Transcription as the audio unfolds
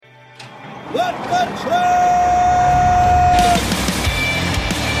Let the truck!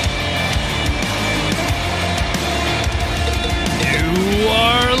 You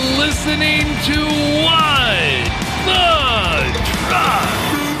are listening to What the Truck.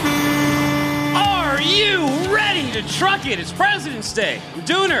 Are you ready to truck it? It's President's Day. I'm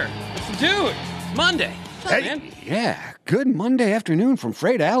Dooner. It's the dude. It's Monday. What's up, man? Yeah, good Monday afternoon from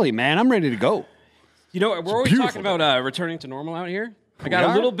Freight Alley, man. I'm ready to go. You know, we're always talking about returning to normal out here. I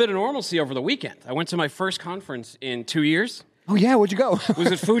got a little bit of normalcy over the weekend. I went to my first conference in 2 years. Oh, yeah, where'd you go?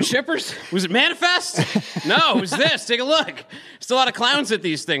 Was it Food Shippers? Was it Manifest? No, it was this. Take a look. Still a lot of clowns at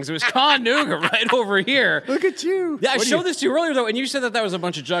these things. It was Con Nougat right over here. Look at you. Yeah, I showed this to you earlier, though, and you said that was a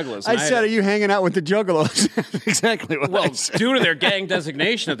bunch of juggalos. I said, are you hanging out with the juggalos? Exactly what I said. Due to their gang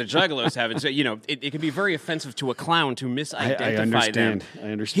designation that the juggalos have, it's, it can be very offensive to a clown to misidentify them.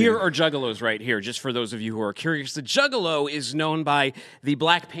 I understand. Here are juggalos right here, just for those of you who are curious. The juggalo is known by the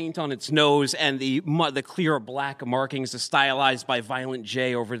black paint on its nose and the clear black markings, stylized by Violent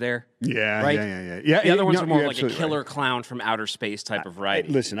J over there. Yeah, right? Yeah. The other ones are more like a killer clown from outer space type of variety.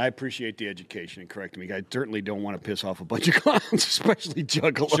 Listen, I appreciate the education and correcting me. I certainly don't want to piss off a bunch of clowns, especially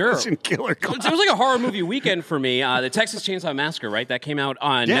juggalos and killer clowns. It was like a horror movie weekend for me. The Texas Chainsaw Massacre, right? That came out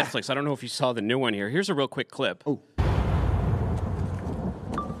on Netflix. I don't know if you saw the new one here. Here's a real quick clip. Oh.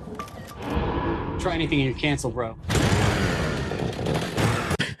 Try anything and you're canceled, bro.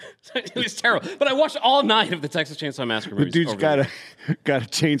 It was terrible. But I watched all 9 of the Texas Chainsaw Massacre movies. The dude's got a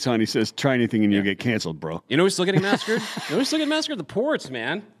chainsaw and he says, try anything and you'll get canceled, bro. You know who's still getting massacred? The ports,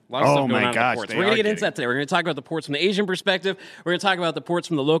 man. A lot of stuff going on with the ports. We're going to get into that today. We're going to talk about the ports from the Asian perspective. We're going to talk about the ports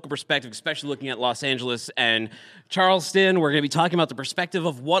from the local perspective, especially looking at Los Angeles and Charleston. We're going to be talking about the perspective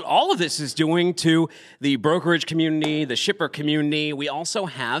of what all of this is doing to the brokerage community, the shipper community. We also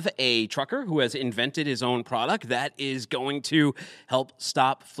have a trucker who has invented his own product that is going to help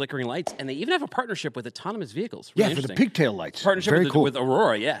stop flickering lights. And they even have a partnership with autonomous vehicles. Really for the pigtail lights. Partnership with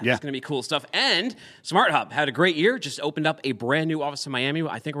Aurora, yeah. It's going to be cool stuff. And Smart Hub had a great year, just opened up a brand new office in Miami.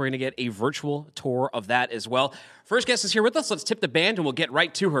 I think we're going to get a virtual tour of that as well. First guest is here with us. Let's tip the band and we'll get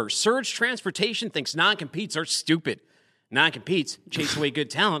right to her. Surge Transportation thinks non-competes are stupid. Non-competes chase away good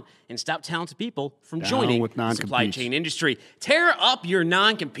talent and stop talented people from joining the supply chain industry. Tear up your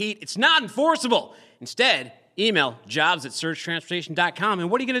non-compete. It's not enforceable. Instead, email jobs@surgetransportation.com. And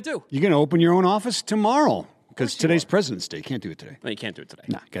what are you going to do? You're going to open your own office tomorrow. Because today's President's Day. You can't do it today. No, you can't do it today.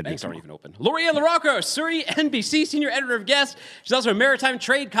 No, got to do it Banks aren't even open. Lorianne LaRocco, Surrey NBC Senior Editor of Guest. She's also a maritime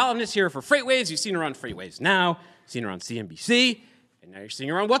trade columnist here for FreightWaves. You've seen her on FreightWaves Now. You've seen her on CNBC. And now you're seeing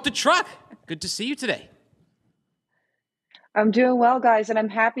her on What the Truck. Good to see you today. I'm doing well, guys, and I'm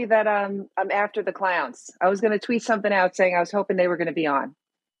happy that I'm after the clowns. I was going to tweet something out saying I was hoping they were going to be on.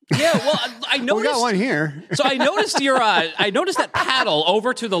 Yeah, well, I noticed. We got one here. So I noticed I noticed that paddle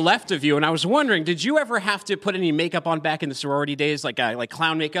over to the left of you, and I was wondering, did you ever have to put any makeup on back in the sorority days, like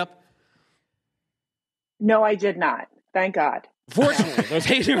clown makeup? No, I did not. Thank God. Fortunately, those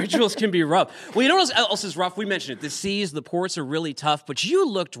hazing rituals can be rough. Well, you know what else is rough? We mentioned it. The seas, the ports are really tough. But you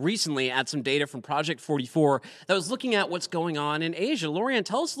looked recently at some data from Project 44 that was looking at what's going on in Asia. Lorianne,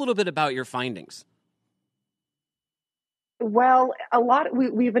 tell us a little bit about your findings. Well,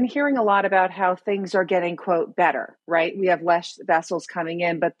 we've been hearing a lot about how things are getting, quote, better, right? We have less vessels coming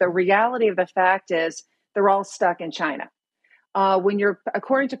in, but the reality of the fact is they're all stuck in China.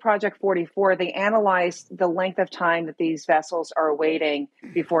 According to Project 44, they analyzed the length of time that these vessels are waiting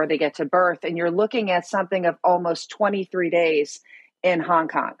before they get to berth, and you're looking at something of almost 23 days in Hong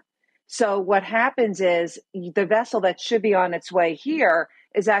Kong. So what happens is the vessel that should be on its way here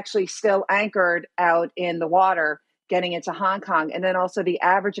is actually still anchored out in the water, getting into Hong Kong. And then also the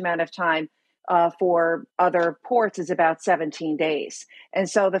average amount of time for other ports is about 17 days. And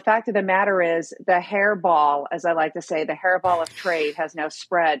so the fact of the matter is the hairball, as I like to say, the hairball of trade has now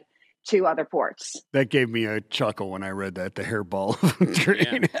spread to other ports. That gave me a chuckle when I read that, the hairball of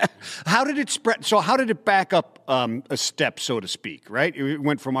trade. Yeah. How did it spread? So how did it back up a step, so to speak, right? It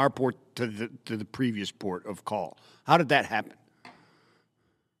went from our port to the previous port of call. How did that happen?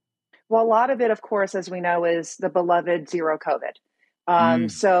 Well, a lot of it, of course, as we know, is the beloved zero COVID.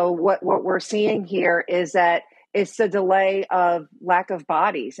 So what we're seeing here is that it's the delay of lack of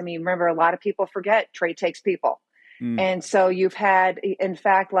bodies. I mean, remember, a lot of people forget trade takes people. And so you've had, in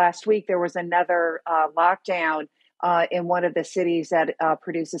fact, last week, there was another lockdown in one of the cities that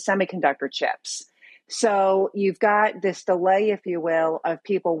produces semiconductor chips. So you've got this delay, if you will, of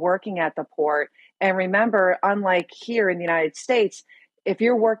people working at the port. And remember, unlike here in the United States, if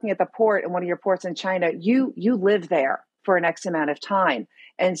you're working at the port in one of your ports in China, you live there for an X amount of time.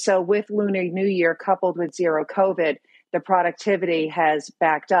 And so with Lunar New Year coupled with zero COVID, the productivity has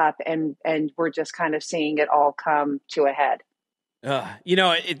backed up, and we're just kind of seeing it all come to a head.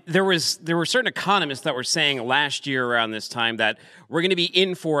 There were certain economists that were saying last year around this time that we're going to be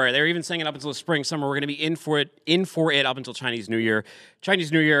in for it. They were even saying it up until the spring, summer. We're going to be in for it up until Chinese New Year.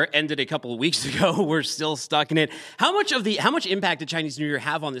 Chinese New Year ended a couple of weeks ago. We're still stuck in it. How much impact did Chinese New Year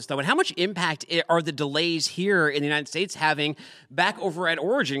have on this, though? And how much impact are the delays here in the United States having back over at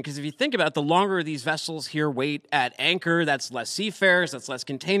origin? Because if you think about it, the longer these vessels here wait at anchor, that's less seafarers, that's less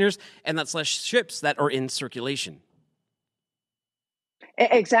containers, and that's less ships that are in circulation.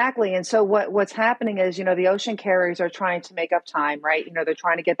 Exactly. And so what's happening is, the ocean carriers are trying to make up time, right? They're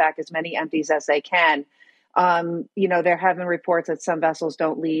trying to get back as many empties as they can. There have been reports that some vessels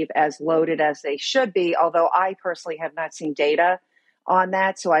don't leave as loaded as they should be, although I personally have not seen data on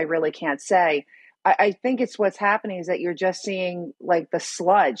that, so I really can't say. I think it's what's happening is that you're just seeing like the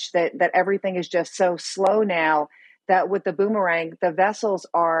sludge, that everything is just so slow now that with the boomerang, the vessels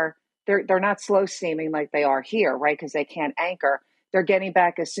they're not slow steaming like they are here, right? Because they can't anchor. They're getting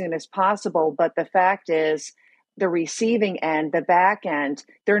back as soon as possible. But the fact is, the receiving end, the back end,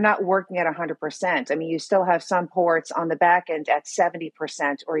 they're not working at 100%. I mean, you still have some ports on the back end at 70%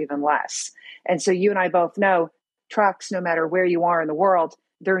 or even less. And so you and I both know trucks, no matter where you are in the world,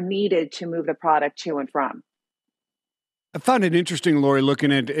 they're needed to move the product to and from. I found it interesting, Lori,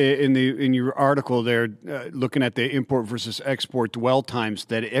 looking at in your article there, looking at the import versus export dwell times,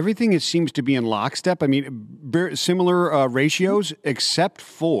 that everything seems to be in lockstep. I mean, very similar ratios, except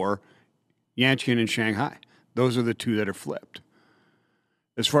for Yantian and Shanghai. Those are the two that are flipped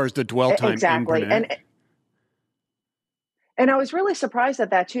as far as the dwell time. Exactly. And I was really surprised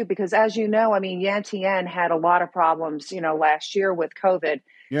at that, too, because as you know, I mean, Yantian had a lot of problems, last year with COVID.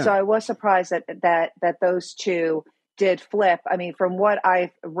 Yeah. So I was surprised that those two did flip. I mean, from what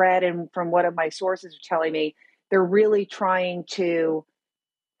I've read and from what my sources are telling me, they're really trying to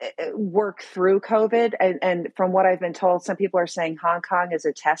work through COVID. And from what I've been told, some people are saying Hong Kong is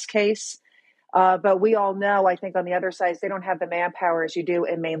a test case. But we all know, I think on the other side, they don't have the manpower as you do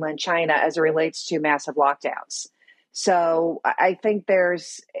in mainland China as it relates to massive lockdowns. So I think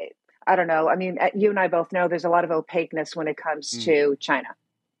I don't know. I mean, you and I both know there's a lot of opaqueness when it comes to China.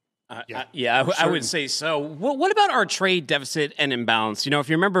 I would say so. What about our trade deficit and imbalance? If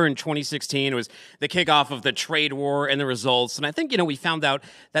you remember in 2016, it was the kickoff of the trade war and the results. And I think, we found out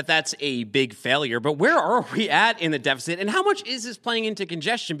that that's a big failure. But where are we at in the deficit? And how much is this playing into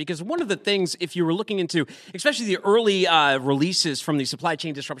congestion? Because one of the things, if you were looking into, especially the early releases from the Supply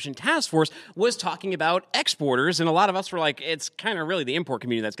Chain Disruption Task Force, was talking about exporters. And a lot of us were like, it's kind of really the import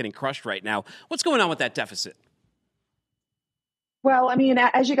community that's getting crushed right now. What's going on with that deficit? Well, I mean,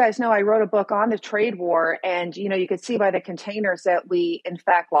 as you guys know, I wrote a book on the trade war, and, you could see by the containers that we, in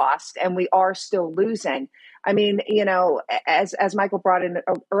fact, lost, and we are still losing. I mean, as Michael brought in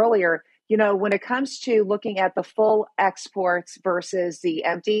earlier, when it comes to looking at the full exports versus the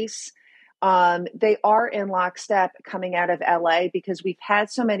empties, they are in lockstep coming out of LA because we've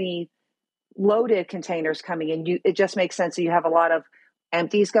had so many loaded containers coming in. It just makes sense that you have a lot of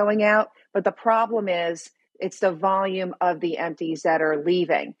empties going out. But the problem is, it's the volume of the empties that are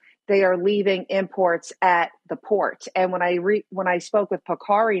leaving. They are leaving imports at the port. And when I spoke with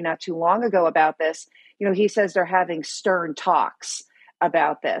Pocari not too long ago about this, he says they're having stern talks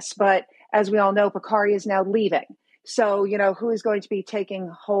about this. But as we all know, Pocari is now leaving. So, who is going to be taking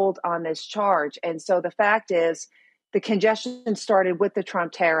hold on this charge? And so the fact is, the congestion started with the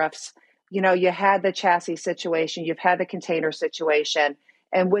Trump tariffs. You had the chassis situation, you've had the container situation.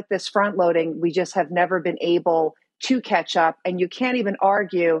 And with this front loading, we just have never been able to catch up. And you can't even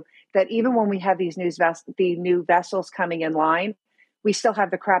argue that even when we have these new vessels coming in line, we still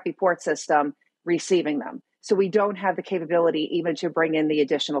have the crappy port system receiving them. So we don't have the capability even to bring in the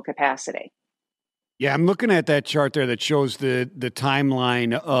additional capacity. Yeah, I'm looking at that chart there that shows the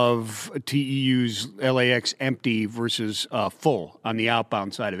timeline of TEU's LAX empty versus full on the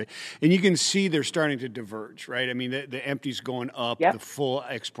outbound side of it. And you can see they're starting to diverge, right? I mean, the empties going up, The full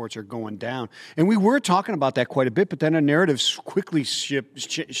exports are going down. And we were talking about that quite a bit, but then a narrative quickly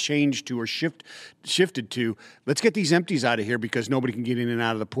changed to or shifted to, let's get these empties out of here because nobody can get in and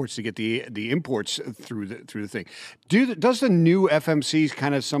out of the ports to get the imports through the thing. Does the new FMCs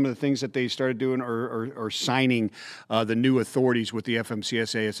kind of some of the things that they started doing or signing the new authorities with the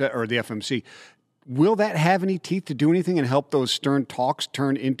FMCSA or the FMC, will that have any teeth to do anything and help those stern talks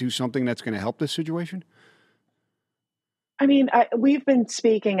turn into something that's going to help this situation? I mean, we've been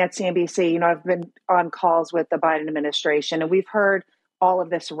speaking at CNBC, I've been on calls with the Biden administration, and we've heard all of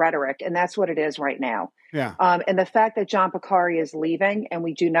this rhetoric, and that's what it is right now. Yeah. And the fact that John Pocari is leaving and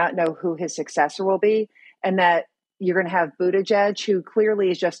we do not know who his successor will be, and that, You're going to have Buttigieg, who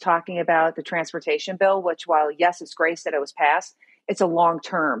clearly is just talking about the transportation bill, which, while yes, it's great that it was passed, it's a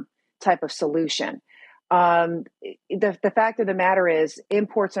long-term type of solution. The fact of the matter is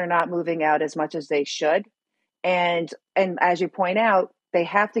imports are not moving out as much as they should. And as you point out, they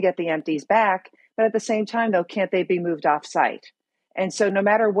have to get the empties back. But at the same time, though, can't they be moved off site? And so no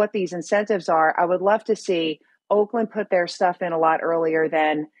matter what these incentives are, I would love to see Oakland put their stuff in a lot earlier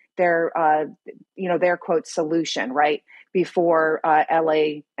than their quote solution, right? Before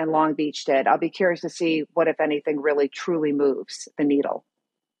LA and Long Beach did. I'll be curious to see what, if anything, really truly moves the needle.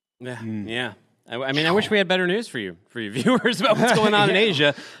 Yeah. I mean, I wish we had better news for you viewers about what's going on in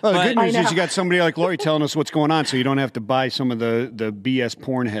Asia. Well, the good news is you got somebody like Lori telling us what's going on, so you don't have to buy some of the BS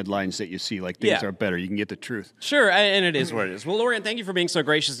porn headlines that you see, like things are better. You can get the truth. Sure, and it is what it is. Well, Lori, thank you for being so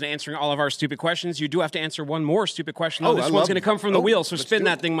gracious and answering all of our stupid questions. You do have to answer one more stupid question, though. This one's going to come from the wheel, so spin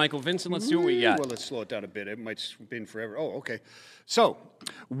that thing, Michael Vincent. Let's see what we got. Well, let's slow it down a bit. It might spin forever. Oh, okay. So,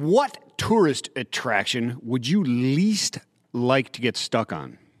 what tourist attraction would you least like to get stuck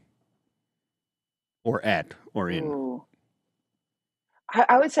on? Or at, or in? Ooh.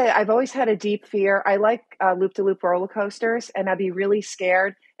 I would say I've always had a deep fear. I like loop-to-loop roller coasters, and I'd be really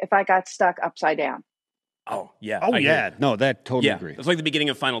scared if I got stuck upside down. Oh, yeah. Oh, yeah. No, that totally agree. It's like the beginning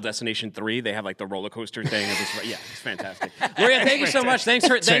of Final Destination 3. They have like the roller coaster thing. It's fantastic. Maria, thank you so much. Thanks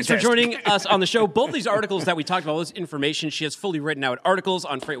for joining us on the show. Both these articles that we talked about, all this information, she has fully written out articles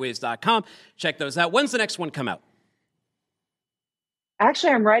on freightwaves.com. Check those out. When's the next one come out?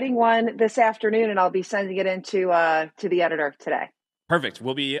 Actually, I'm writing one this afternoon, and I'll be sending it into to the editor today. Perfect.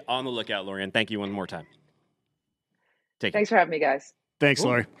 We'll be on the lookout, Lori, and thank you one more time. Thanks for having me, guys. Thanks,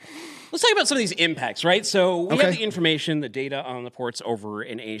 Lori. Let's talk about some of these impacts, right? So we have the information, the data on the ports over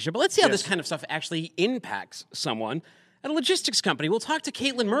in Asia, but let's see how this kind of stuff actually impacts someone at a logistics company. We'll talk to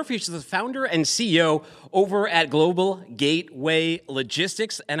Caitlin Murphy. She's the founder and CEO over at Global Gateway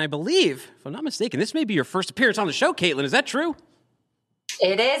Logistics. And I believe, if I'm not mistaken, this may be your first appearance on the show, Caitlin. Is that true?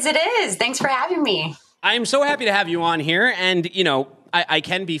 It is. Thanks for having me. I'm so happy to have you on here. And, I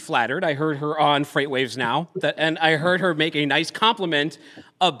can be flattered. I heard her on FreightWaves Now, and I heard her make a nice compliment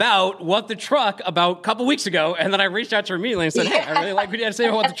about What the Truck about a couple weeks ago. And then I reached out to her immediately and said, hey, I really like what you had to say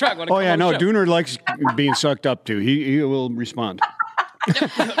about What the Truck. Dooner likes being sucked up to. He will respond.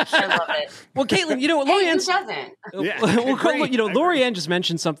 I love it. Well, Caitlin, Lorianne just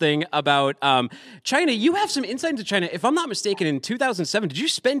mentioned something about China. You have some insight into China. If I'm not mistaken, in 2007, did you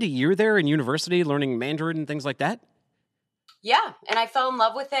spend a year there in university learning Mandarin and things like that? Yeah, and I fell in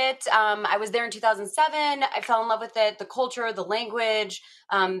love with it. I was there in 2007. I fell in love with it, the culture, the language,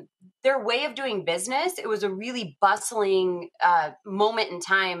 their way of doing business. It was a really bustling moment in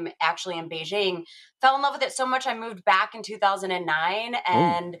time, actually, in Beijing. Fell in love with it so much I moved back in 2009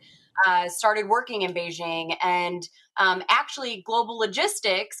 and started working in Beijing. And actually, global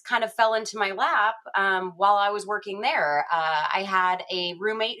logistics kind of fell into my lap while I was working there. I had a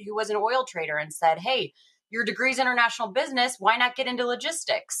roommate who was an oil trader and said, hey, your degree's international business. Why not get into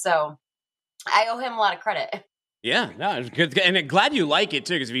logistics? So I owe him a lot of credit. Yeah, no, it's good. And I'm glad you like it,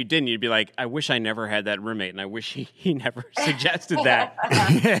 too, because if you didn't, you'd be like, I wish I never had that roommate, and I wish he never suggested that.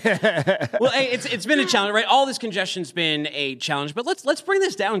 Well, hey, it's been a challenge, right? All this congestion's been a challenge, but let's bring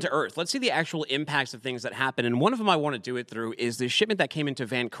this down to earth. Let's see the actual impacts of things that happen, and one of them I want to do it through is the shipment that came into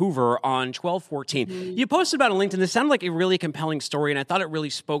Vancouver on 12/14. Mm-hmm. You posted about it on LinkedIn. This sounded like a really compelling story, and I thought it really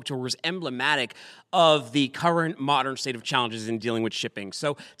spoke to or was emblematic of the current modern state of challenges in dealing with shipping.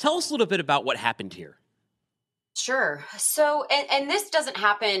 So tell us a little bit about what happened here. Sure. So, and this doesn't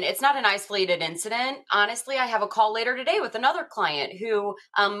happen. It's not an isolated incident. Honestly, I have a call later today with another client who,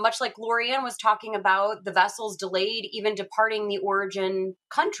 much like Lorianne was talking about, the vessels delayed even departing the origin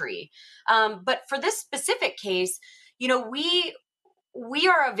country. But for this specific case, we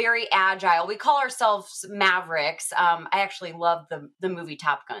are a very agile. We call ourselves Mavericks. I actually love the movie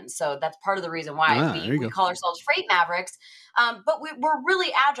Top Gun. So that's part of the reason why we call ourselves Freight Mavericks. But we're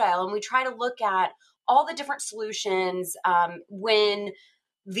really agile, and we try to look at all the different solutions when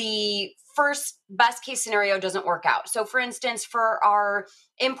the first best case scenario doesn't work out. So for instance, for our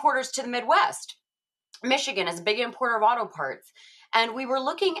importers to the Midwest, Michigan is a big importer of auto parts. And we were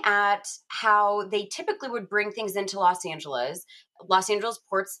looking at how they typically would bring things into Los Angeles. Los Angeles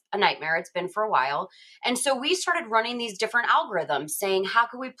port's a nightmare. It's been for a while. And so we started running these different algorithms saying, how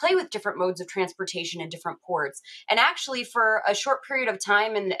can we play with different modes of transportation in different ports? And actually, for a short period of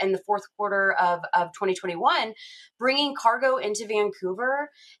time in the fourth quarter of 2021, bringing cargo into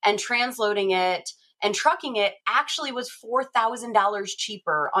Vancouver and transloading it and trucking it actually was $4,000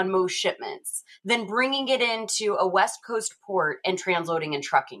 cheaper on most shipments than bringing it into a West Coast port and transloading and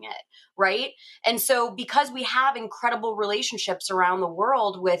trucking it, right? And so because we have incredible relationships around the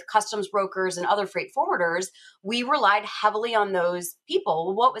world with customs brokers and other freight forwarders, we relied heavily on those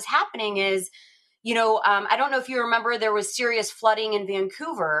people. What was happening is, I don't know if you remember, there was serious flooding in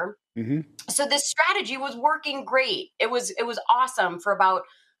Vancouver. Mm-hmm. So this strategy was working great. It was awesome for about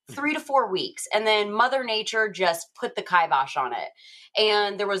 3 to 4 weeks. And then Mother Nature just put the kibosh on it.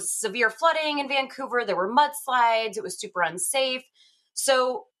 And there was severe flooding in Vancouver. There were mudslides. It was super unsafe.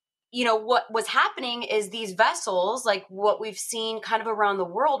 So, what was happening is these vessels, like what we've seen kind of around the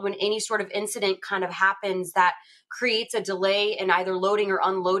world, when any sort of incident kind of happens that creates a delay in either loading or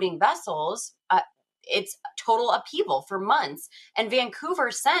unloading vessels, it's total upheaval for months. And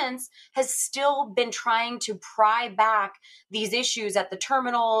Vancouver since has still been trying to pry back these issues at the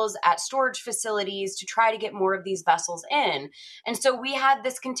terminals, at storage facilities to try to get more of these vessels in. And so we had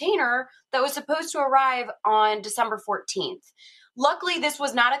this container that was supposed to arrive on December 14th. Luckily, this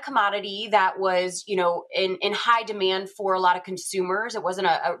was not a commodity that was, in high demand for a lot of consumers. It wasn't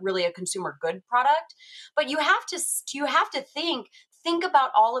really a consumer good product. But you have to think about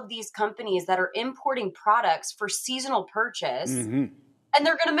all of these companies that are importing products for seasonal purchase, mm-hmm. and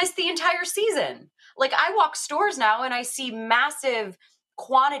they're going to miss the entire season. Like, I walk stores now and I see massive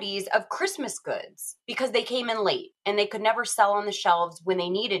quantities of Christmas goods because they came in late and they could never sell on the shelves when they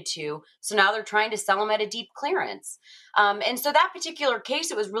needed to. So now they're trying to sell them at a deep clearance. And so that particular case,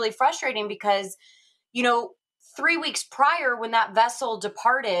 it was really frustrating because, 3 weeks prior, when that vessel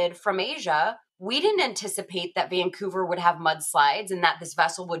departed from Asia, we didn't anticipate that Vancouver would have mudslides and that this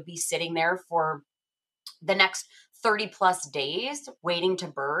vessel would be sitting there for the next 30 plus days waiting to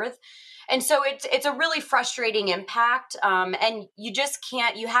berth. And so it's a really frustrating impact. And you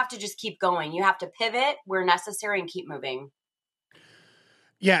have to just keep going. You have to pivot where necessary and keep moving.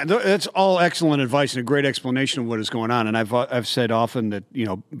 Yeah, that's all excellent advice and a great explanation of what is going on. And I've said often that,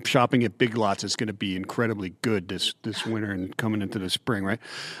 shopping at Big Lots is going to be incredibly good this winter and coming into the spring, right?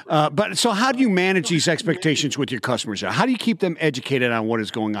 But so how do you manage these expectations with your customers? How do you keep them educated on what is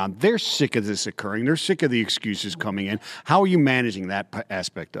going on? They're sick of this occurring. They're sick of the excuses coming in. How are you managing that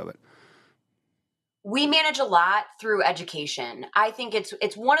aspect of it? We manage a lot through education. I think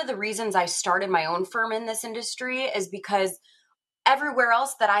it's one of the reasons I started my own firm in this industry is because everywhere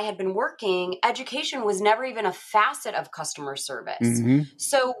else that I had been working, education was never even a facet of customer service. Mm-hmm.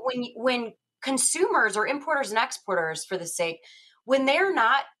 So when consumers or importers and exporters, for the sake, when they're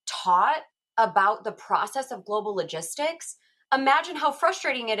not taught about the process of global logistics, imagine how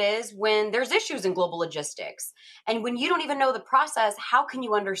frustrating it is when there's issues in global logistics. And when you don't even know the process, how can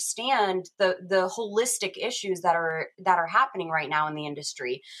you understand the holistic issues that are happening right now in the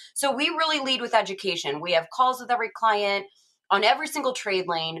industry? So we really lead with education. We have calls with every client on every single trade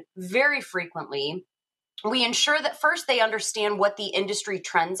lane very frequently. We ensure that first they understand what the industry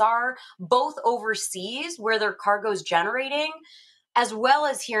trends are, both overseas where their cargo is generating, as well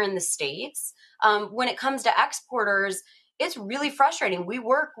as here in the States. When it comes to exporters, it's really frustrating.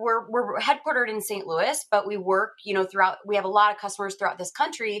 We're headquartered in St. Louis, but we work, throughout, we have a lot of customers throughout this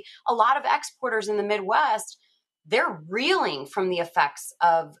country. A lot of exporters in the Midwest, they're reeling from the effects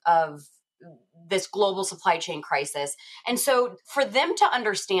of this global supply chain crisis. And so for them to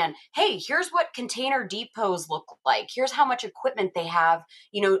understand, hey, here's what container depots look like. Here's how much equipment they have,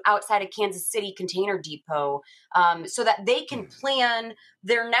 outside of Kansas City Container Depot, so that they can plan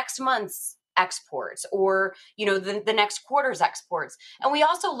their next month's exports or, the next quarter's exports. And we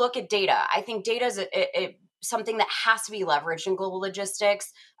also look at data. I think data is something that has to be leveraged in global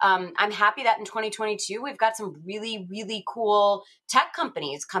logistics. I'm happy that in 2022, we've got some really, really cool tech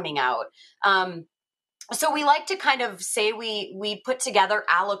companies coming out. So we like to kind of say we put together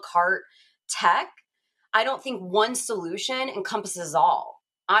a la carte tech. I don't think one solution encompasses all.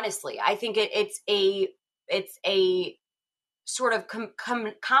 Honestly, I think it's a sort of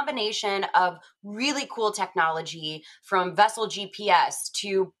combination of really cool technology, from vessel GPS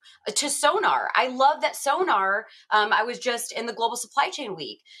to sonar. I love that sonar. I was just in the Global Supply Chain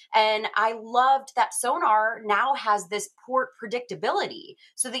Week, and I loved that sonar now has this port predictability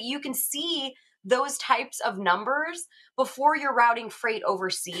so that you can see those types of numbers before you're routing freight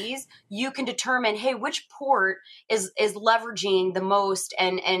overseas. You can determine, hey, which port is leveraging the most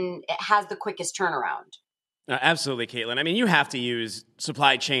and it has the quickest turnaround. Absolutely, Caitlin. I mean, you have to use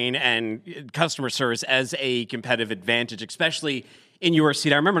supply chain and customer service as a competitive advantage, especially in your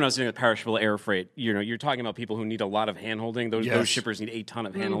seat. I remember when I was doing the perishable air freight, you're talking about people who need a lot of handholding. Those shippers need a ton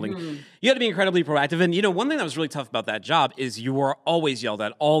of handholding. Mm-hmm. You had to be incredibly proactive. And, one thing that was really tough about that job is you were always yelled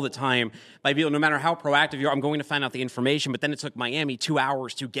at all the time by people, no matter how proactive you are. I'm going to find out the information, but then it took Miami 2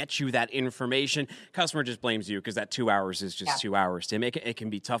 hours to get you that information. Customer just blames you because that 2 hours is just 2 hours to make it. It can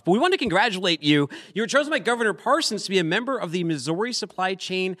be tough. But we want to congratulate you. You were chosen by Governor Parsons to be a member of the Missouri Supply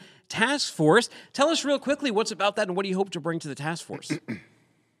Chain Task Force. Tell us real quickly what's about that and what do you hope to bring to the task force?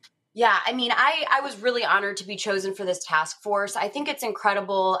 Yeah, I mean, I was really honored to be chosen for this task force. I think it's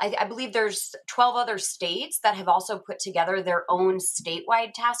incredible. I believe there's 12 other states that have also put together their own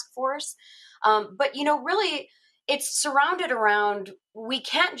statewide task force. But, really, it's surrounded around, we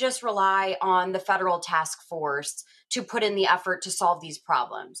can't just rely on the federal task force to put in the effort to solve these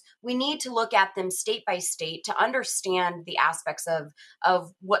problems. We need to look at them state by state to understand the aspects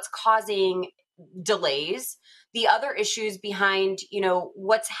of what's causing delays, the other issues behind,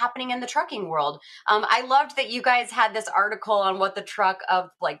 what's happening in the trucking world. I loved that you guys had this article on what the truck of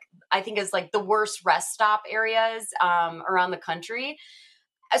I think is the worst rest stop areas around the country.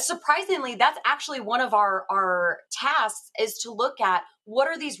 Surprisingly, that's actually one of our tasks is to look at what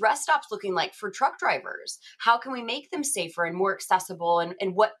are these rest stops looking like for truck drivers? How can we make them safer and more accessible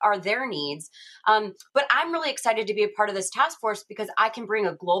and what are their needs? But I'm really excited to be a part of this task force because I can bring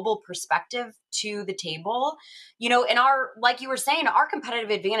a global perspective to the table. In like you were saying, our competitive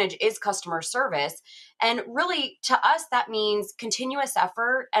advantage is customer service. And really to us, that means continuous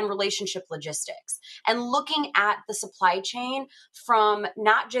effort and relationship logistics and looking at the supply chain from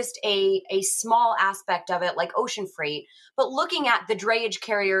not just a small aspect of it like ocean freight, but looking at the drayage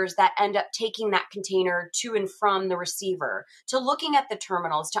carriers that end up taking that container to and from the receiver, to looking at the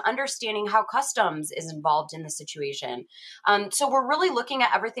terminals, to understanding how customs is involved in the situation. So we're really looking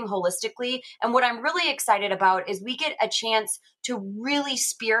at everything holistically. And what I'm really excited about is we get a chance to really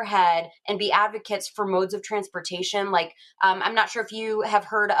spearhead and be advocates for modes of transportation. I'm not sure if you have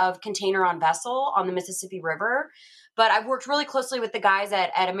heard of Container on Vessel on the Mississippi River, but I've worked really closely with the guys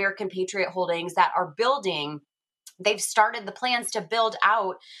at American Patriot Holdings that are they've started the plans to build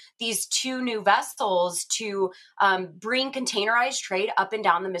out these 2 new vessels to bring containerized trade up and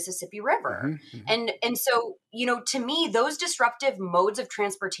down the Mississippi River. Mm-hmm. And so, to me, those disruptive modes of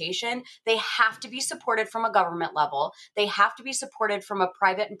transportation, they have to be supported from a government level. They have to be supported from a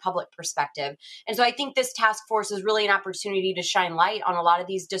private and public perspective. And so I think this task force is really an opportunity to shine light on a lot of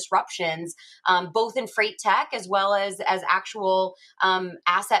these disruptions, both in freight tech as well as actual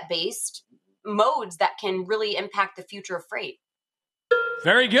asset-based modes that can really impact the future of freight.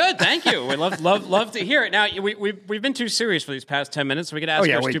 Very good. Thank you. We love to hear it. Now, we've been too serious for these past 10 minutes, so we could ask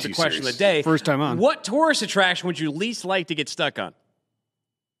our stupid question of the day. First time on. What tourist attraction would you least like to get stuck on?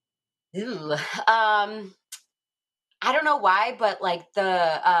 Ooh, I don't know why, but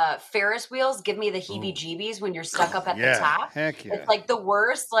the Ferris wheels give me the heebie-jeebies when you're stuck up at the top. Heck yeah. It's the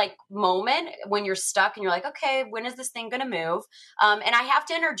worst moment when you're stuck and you're like, okay, when is this thing going to move? And I have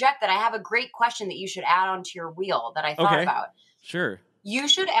to interject that I have a great question that you should add onto your wheel that I thought about. Sure. You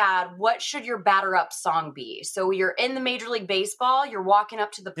should add, what should your batter up song be? So you're in the Major League Baseball, you're walking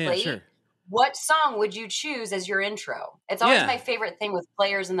up to the plate. Yeah, sure. What song would you choose as your intro? It's always my favorite thing with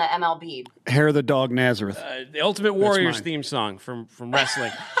players in the MLB. Hair of the Dog Nazareth. The Ultimate Warriors theme song from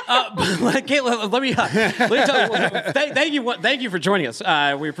wrestling. Caitlin, let me tell you, thank you for joining us.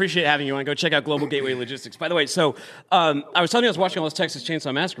 We appreciate having you on. Go check out Global Gateway Logistics. By the way, so I was telling you I was watching all those Texas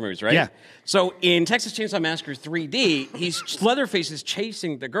Chainsaw Massacre movies, right? Yeah. So in Texas Chainsaw Massacre 3D, Leatherface is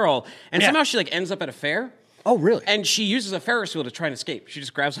chasing the girl, and somehow she ends up at a fair. Oh, really? And she uses a Ferris wheel to try and escape. She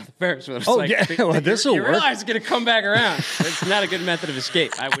just grabs on the Ferris wheel. Well, this will work. You realize it's going to come back around. It's not a good method of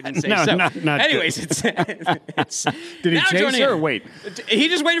escape. I wouldn't say so. Not Anyways, it's Did he chase her or wait? He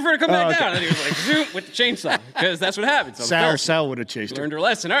just waited for her to come back down. And he was like, zoom, with the chainsaw. Because that's what happens. Sal would have chased her. Learned her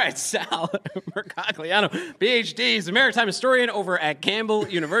lesson. All right, Sal Mercogliano, PhD. He's a maritime historian over at Campbell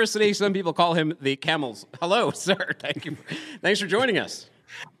University. Some people call him the Camels. Hello, sir. Thank you. Thanks for joining us.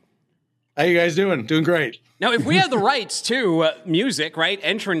 How you guys doing? Doing great. Now, if we have the rights to music, right,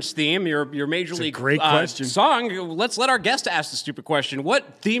 entrance theme, your Major League song, let's let our guest ask the stupid question.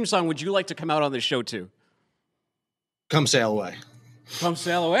 What theme song would you like to come out on this show to? Come Sail Away. Come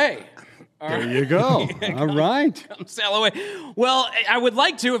Sail Away. There you go. All right. Come sail away. Well, I would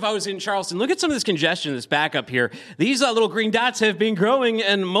like to, if I was in Charleston, look at some of this congestion that's back up here. These little green dots have been growing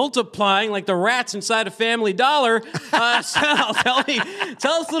and multiplying like the rats inside a Family Dollar. Sal,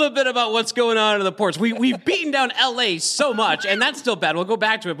 tell us a little bit about what's going on in the ports. We've beaten down L.A. so much, and that's still bad. We'll go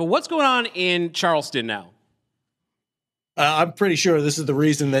back to it. But what's going on in Charleston now? I'm pretty sure this is the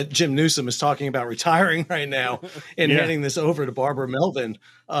reason that Jim Newsom is talking about retiring right now and handing this over to Barbara Melvin.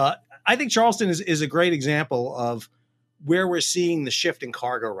 I think Charleston is a great example of where we're seeing the shift in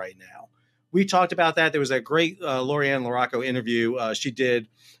cargo right now. We talked about that. There was a great Lorianne LaRocco interview she did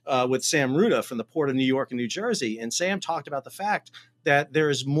with Sam Ruda from the Port of New York and New Jersey. And Sam talked about the fact that there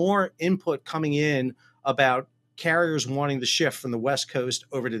is more input coming in about carriers wanting to shift from the West Coast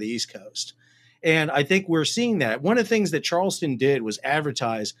over to the East Coast. And I think we're seeing that. One of the things that Charleston did was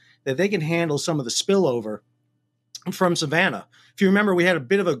advertise that they can handle some of the spillover from Savannah. If you remember, we had a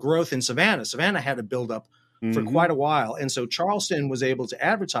bit of a growth in Savannah. Savannah had to build up for quite a while. And so Charleston was able to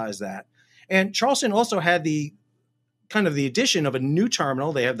advertise that. And Charleston also had the addition of a new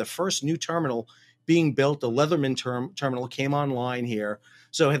terminal. They have the first new terminal being built. The Leatherman terminal came online here.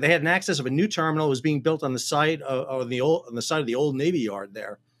 So they had an access of a new terminal. It was being built on the site of the old Navy Yard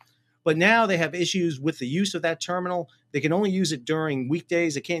there. But now they have issues with the use of that terminal. They can only use it during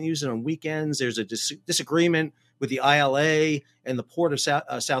weekdays. They can't use it on weekends. There's a disagreement with the ILA and the Port of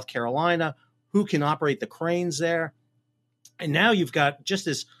South Carolina, who can operate the cranes there. And now you've got just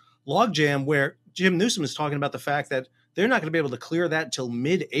this logjam where Jim Newsom is talking about the fact that they're not going to be able to clear that until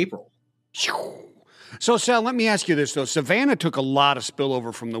mid-April. So, Sal, let me ask you this, though. Savannah took a lot of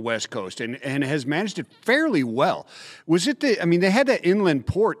spillover from the West Coast and has managed it fairly well. Was it they had that inland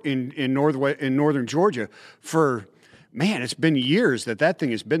port in northern Georgia for, it's been years that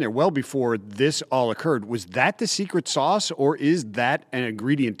thing has been there, well before this all occurred. Was that the secret sauce, or is that an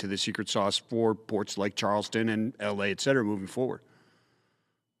ingredient to the secret sauce for ports like Charleston and L.A., et cetera, moving forward?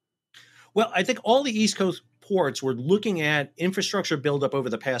 Well, I think all the East Coast ports were looking at infrastructure buildup over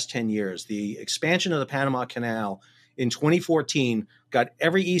the past 10 years. The expansion of the Panama Canal in 2014 got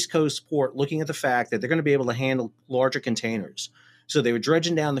every East Coast port looking at the fact that they're going to be able to handle larger containers. So they were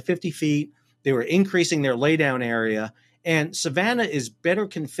dredging down the 50 feet. They were increasing their laydown area. And Savannah is better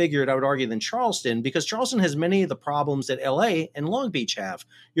configured, I would argue, than Charleston, because Charleston has many of the problems that LA and Long Beach have.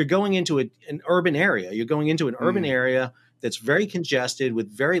 You're going into an urban area. You're going into an urban area that's very congested with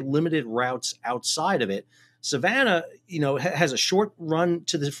very limited routes outside of it. Savannah, has a short run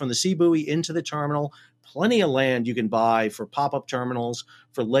from the sea buoy into the terminal, plenty of land you can buy for pop-up terminals,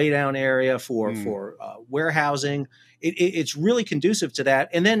 for laydown area, for warehousing. It's really conducive to that.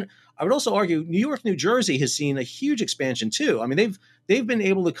 And then I would also argue New York, New Jersey has seen a huge expansion too. I mean, they've been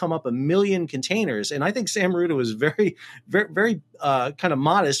able to come up 1 million containers. And I think Sam Ruda was very, very, very kind of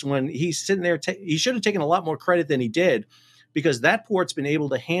modest when he's sitting there. He should have taken a lot more credit than he did, because that port's been able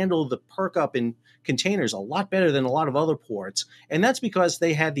to handle the perk up in containers a lot better than a lot of other ports. And that's because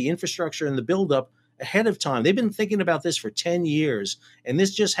they had the infrastructure and the buildup ahead of time. They've been thinking about this for 10 years, and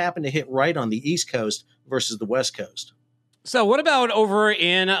this just happened to hit right on the East Coast versus the West Coast. So what about over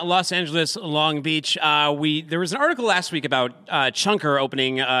in Los Angeles, Long Beach? There was an article last week about Chunker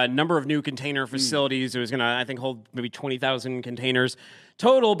opening a number of new container facilities. It was going to, I think, hold maybe 20,000 containers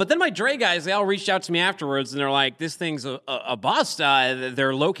total. But then my dray guys, they all reached out to me afterwards, and they're like, this thing's a bust.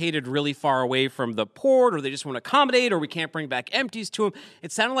 They're located really far away from the port, or they just won't accommodate, or we can't bring back empties to them.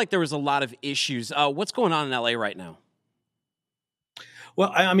 It sounded like there was a lot of issues. What's going on in L.A. right now?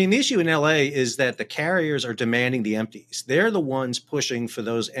 Well, I mean, the issue in LA is that the carriers are demanding the empties. They're the ones pushing for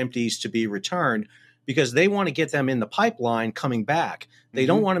those empties to be returned because they want to get them in the pipeline coming back. They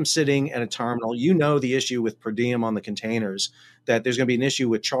don't want them sitting at a terminal. You know the issue with per diem on the containers, that there's going to be an issue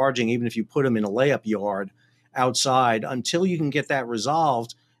with charging even if you put them in a layup yard outside. Until you can get that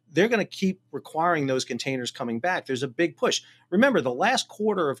resolved, they're going to keep requiring those containers coming back. There's a big push. Remember, the last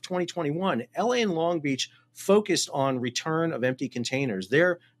quarter of 2021, LA and Long Beach focused on return of empty containers.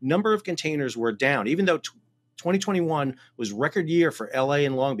 Their number of containers were down, even though 2021 was record year for LA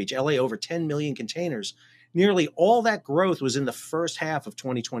and Long Beach. LA over 10 million containers. Nearly all that growth was in the first half of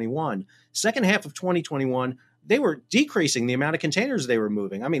 2021. Second half of 2021, they were decreasing the amount of containers they were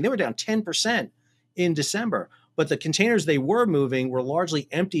moving. I mean, they were down 10% in December. But the containers they were moving were largely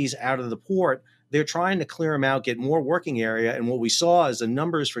empties out of the port. They're trying to clear them out, get more working area. And what we saw is the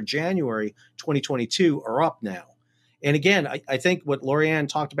numbers for January 2022 are up now. And again, I think what Lorianne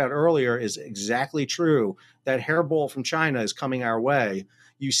talked about earlier is exactly true. That hairball from China is coming our way.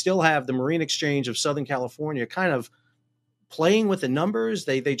 You still have the Marine Exchange of Southern California kind of playing with the numbers.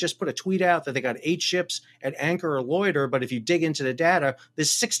 They just put a tweet out that they got 8 ships at anchor or loiter. But if you dig into the data,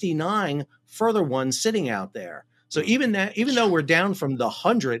 there's 69 further ones sitting out there. So even though we're down from the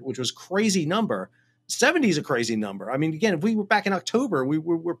 100, which was crazy number, 70 is a crazy number. I mean, again, if we were back in October,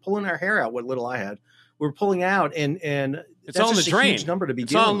 we're pulling our hair out. What little I had, we're pulling out, and it's all in the drain. Huge number to be.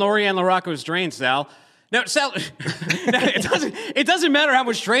 It's all in Lorianne LaRocco's drain, Sal. Now, Sal, it doesn't matter how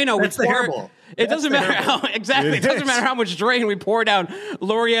much drain we pour. It doesn't matter it doesn't matter how much drain we pour down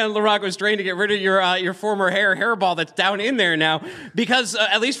Lorianne Larago's drain to get rid of your former hairball that's down in there now, because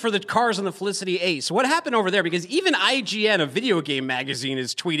at least for the cars on the Felicity Ace. What happened over there? Because even IGN, a video game magazine,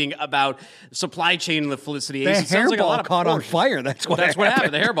 is tweeting about supply chain in the Felicity Ace. The hairball caught on fire. That's what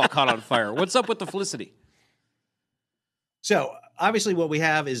happened. The hairball caught on fire. What's up with the Felicity? So obviously what we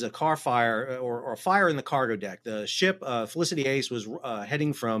have is a car fire or a fire in the cargo deck. The ship Felicity Ace was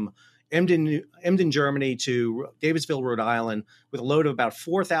heading from Emden, Germany to Davidsville, Rhode Island, with a load of about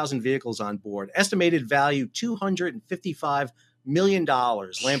 4,000 vehicles on board. Estimated value $255 million.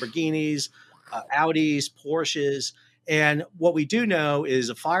 Lamborghinis, Audis, Porsches. And what we do know is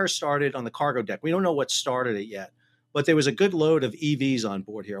a fire started on the cargo deck. We don't know what started it yet, but there was a good load of EVs on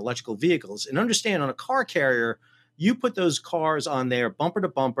board here, electrical vehicles. And understand, on a car carrier, you put those cars on there bumper to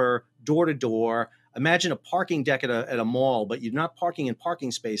bumper, door to door. Imagine a parking deck at a mall, but you're not parking in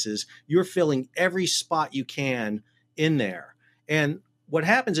parking spaces. You're filling every spot you can in there. And what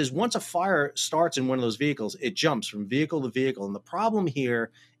happens is once a fire starts in one of those vehicles, it jumps from vehicle to vehicle. And the problem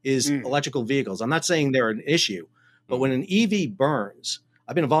here is electrical vehicles. I'm not saying they're an issue, but when an EV burns,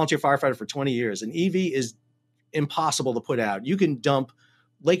 I've been a volunteer firefighter for 20 years. An EV is impossible to put out. You can dump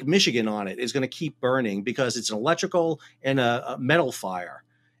Lake Michigan on it. Is going to keep burning because it's an electrical and a metal fire.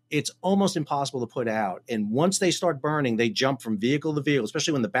 It's almost impossible to put out. And once they start burning, they jump from vehicle to vehicle,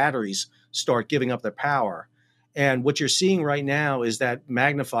 especially when the batteries start giving up their power. And what you're seeing right now is that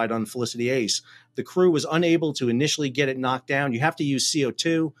magnified on Felicity Ace. The crew was unable to initially get it knocked down. You have to use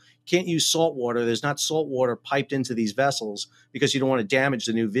CO2. Can't use salt water. There's not salt water piped into these vessels because you don't want to damage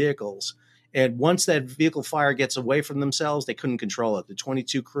the new vehicles. And once that vehicle fire gets away from themselves, they couldn't control it. The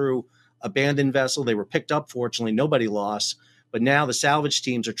 22 crew abandoned vessel. They were picked up, fortunately. Nobody lost. But now the salvage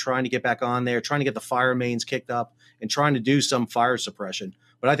teams are trying to get back on there, trying to get the fire mains kicked up, and trying to do some fire suppression.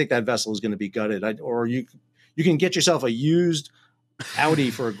 But I think that vessel is going to be gutted. Or you can get yourself a used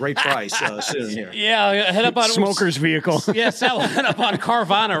Audi for a great price soon here. Yeah, head up on smoker's vehicle. Yeah, Sal, head up on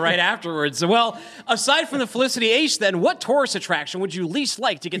Carvana right afterwards. Well, aside from the Felicity Ace, then, what tourist attraction would you least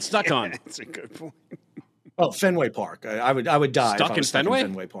like to get stuck on? That's a good point. Oh, Fenway Park. I would die stuck if I was in Fenway? Stuck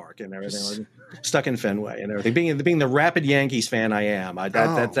in Fenway Park and everything. Stuck in Fenway and everything. Being the rabid Yankees fan I am,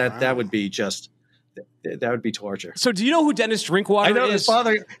 that would be just that would be torture. So, do you know who Dennis Drinkwater is? I know his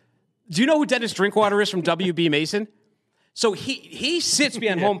father. Do you know who Dennis Drinkwater is from WB Mason? So he sits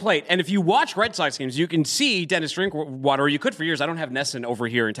behind home plate, and if you watch Red Sox games, you can see Dennis Drinkwater, or you could for years. I don't have Nesson over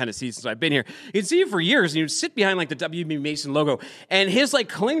here in Tennessee since I've been here. You can see him for years, and you'd sit behind like the WB Mason logo, and his like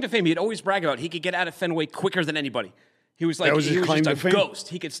claim to fame, he'd always brag about he could get out of Fenway quicker than anybody. He was like, he was just a ghost.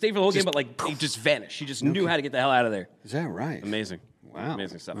 He could stay for the whole game, but like he just vanished. He just knew how to get the hell out of there. Is that right? Amazing. Wow.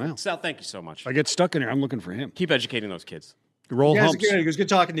 Amazing stuff. Wow. Sal, thank you so much. If I get stuck in here, I'm looking for him. Keep educating those kids. Roll humps. It was good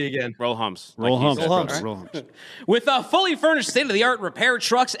talking to you again. Roll humps. Roll humps. Roll humps. Roll humps. With fully furnished state-of-the-art repair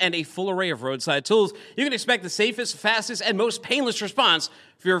trucks and a full array of roadside tools, you can expect the safest, fastest, and most painless response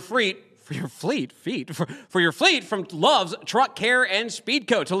for your fleet from Love's Truck Care and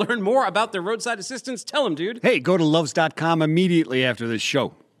Speedco. To learn more about their roadside assistance, tell them, dude. Hey, go to loves.com immediately after this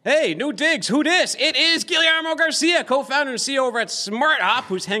show. Hey, new digs, who dis? It is Guillermo Garcia, co-founder and CEO over at Smart Hop,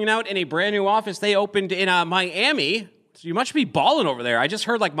 who's hanging out in a brand new office they opened in Miami. So you must be balling over there. I just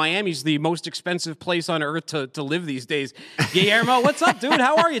heard like Miami's the most expensive place on earth to live these days. Guillermo, what's up, dude?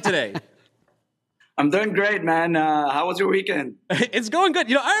 How are you today? I'm doing great, man. How was your weekend? It's going good.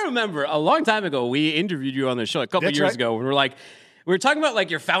 You know, I remember a long time ago, we interviewed you on the show a couple years ago. And we were talking about like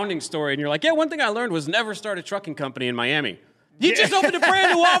your founding story. And you're like, yeah, one thing I learned was never start a trucking company in Miami. You just opened a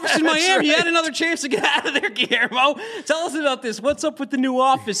brand new office in Miami. Right. You had another chance to get out of there, Guillermo. Tell us about this. What's up with the new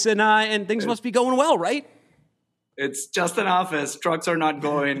office? And things must be going well, right? It's just an office. Trucks are not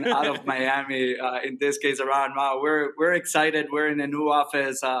going out of Miami. In this case, around we're excited. We're in a new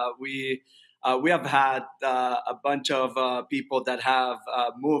office. We have had a bunch of people that have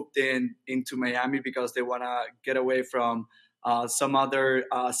moved into Miami because they want to get away from some other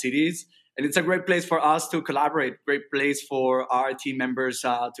cities. And it's a great place for us to collaborate, great place for our team members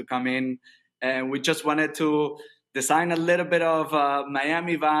to come in. And we just wanted to design a little bit of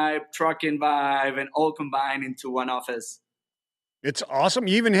Miami vibe, trucking vibe, and all combined into one office. It's awesome.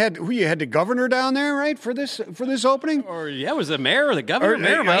 You even had the governor down there, right, for this opening? Or was the mayor or the governor?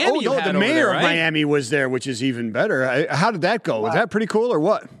 Mayor of Miami. The mayor of Miami was there, which is even better. How did that go? Was that pretty cool or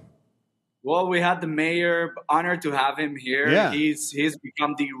what? Well, we had the mayor. Honored to have him here. Yeah. He's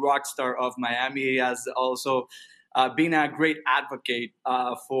become the rock star of Miami. He has also been a great advocate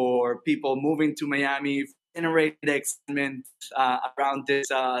for people moving to Miami, generated excitement around this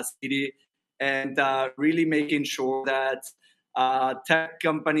city. and really making sure that tech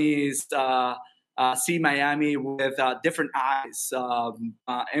companies see Miami with different eyes,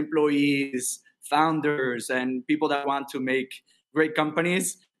 employees, founders, and people that want to make great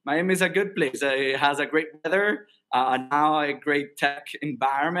companies. Miami is a good place. It has a great weather, now a great tech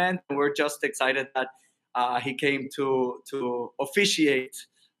environment. We're just excited that he came to officiate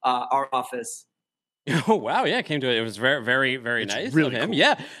our office. Oh, wow. Yeah, came to it. It was very, very, very nice really of him. cool.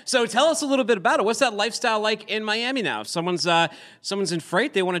 Yeah. So tell us a little bit about it. What's that lifestyle like in Miami now? If someone's in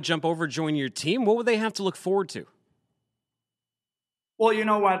freight, they want to jump over, join your team, what would they have to look forward to? Well, you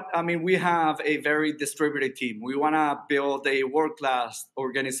know what? I mean, we have a very distributed team. We want to build a world-class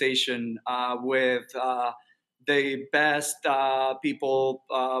organization with the best people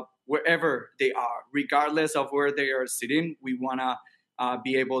wherever they are, regardless of where they are sitting. We want to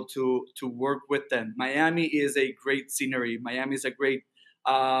be able to work with them. Miami is a great scenery. Miami is a great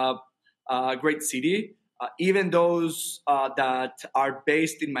city. Even those that are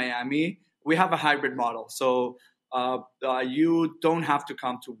based in Miami, we have a hybrid model. So you don't have to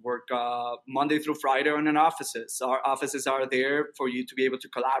come to work Monday through Friday in an offices. Our offices are there for you to be able to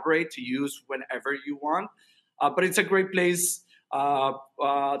collaborate, to use whenever you want. But it's a great place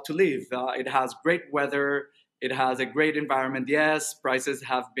to live. It has great weather. It has a great environment. Yes, prices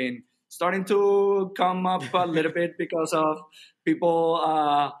have been starting to come up a little bit because of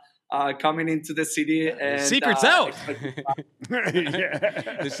people coming into the city. And, the secret's out.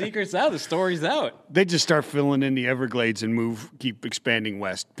 The secret's out. The story's out. They just start filling in the Everglades and keep expanding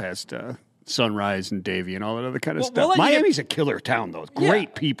west past Sunrise and Davie and all that other kind of stuff. Miami's a killer town, though.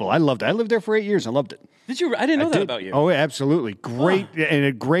 Great people. I loved it. I lived there for 8 years. I loved it. Did you? I didn't know that about you. Oh, absolutely. Great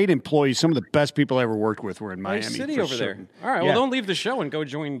and great employees. Some of the best people I ever worked with were in Miami. Nice city over there. All right. Well, don't leave the show and go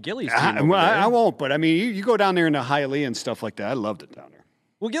join Gilly's team. I won't. But I mean, you go down there in the Hialeah and stuff like that. I loved it down there.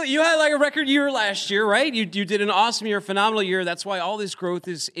 Well, Gilly, you had like a record year last year, right? You did an awesome year, phenomenal year. That's why all this growth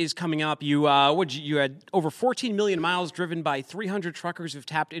is coming up. You had over 14 million miles driven by 300 truckers who've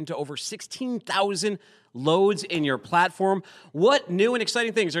tapped into over 16,000 loads in your platform. What new and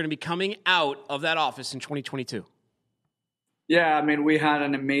exciting things are going to be coming out of that office in 2022? Yeah, I mean, we had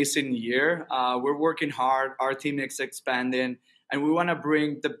an amazing year. We're working hard. Our team is expanding, and we want to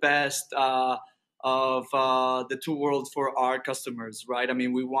bring the best of the two worlds for our customers, right? I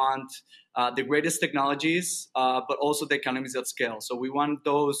mean, we want the greatest technologies, but also the economies of scale. So we want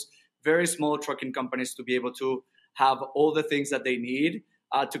those very small trucking companies to be able to have all the things that they need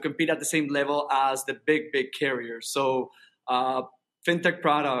to compete at the same level as the big carriers. So fintech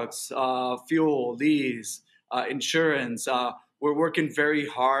products, fuel, lease, insurance. We're working very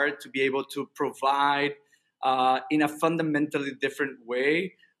hard to be able to provide in a fundamentally different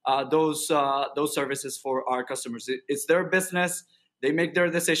way those services for our customers. It's their business. They make their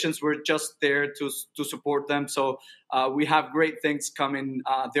decisions. We're just there to support them. So we have great things coming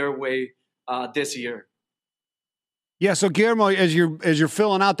their way this year. Yeah, so Guillermo, as you're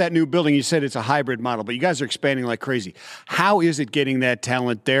filling out that new building, you said it's a hybrid model, but you guys are expanding like crazy. How is it getting that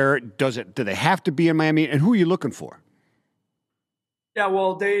talent there? Do they have to be in Miami? And who are you looking for? Yeah,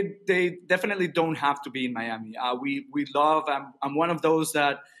 well, they definitely don't have to be in Miami. We love. I'm one of those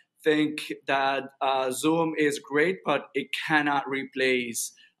that think that Zoom is great, but it cannot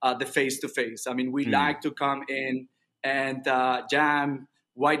replace the face-to-face. I mean, we like to come in and jam,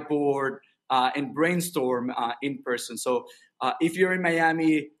 whiteboard, and brainstorm in person. So if you're in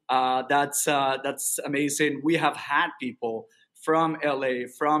Miami, that's amazing. We have had people from LA,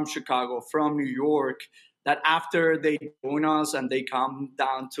 from Chicago, from New York, that after they join us and they come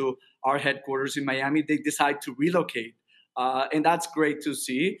down to our headquarters in Miami, they decide to relocate. And that's great to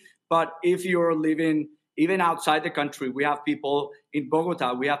see. But if you're living even outside the country, we have people in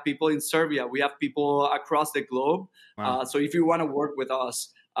Bogota, we have people in Serbia, we have people across the globe. Wow. So if you want to work with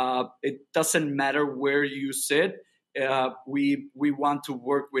us, it doesn't matter where you sit. We want to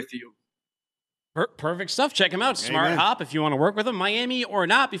work with you. Perfect stuff. Check him out. Smart Hop, if you want to work with him, Miami or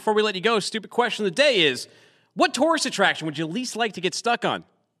not. Before we let you go, stupid question of the day is, what tourist attraction would you least like to get stuck on?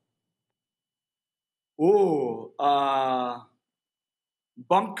 Ooh,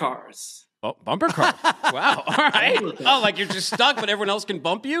 bump cars. Oh, bumper cars. Wow. All right. Oh, like you're just stuck, but everyone else can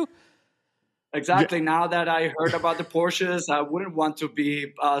bump you? Exactly. Yeah. Now that I heard about the Porsches, I wouldn't want to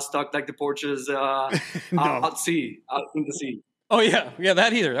be stuck like the Porsches out in the sea. Oh, yeah. Yeah,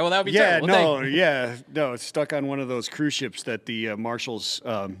 that either. Well, that would be terrible. No, it's stuck on one of those cruise ships that the marshals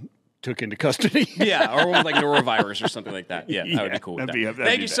took into custody. Yeah, or one like norovirus or something like that. Yeah, that would be cool with that.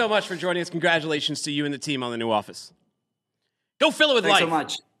 Thank you so much for joining us. Congratulations to you and the team on the new office. Go fill it with life. Thanks so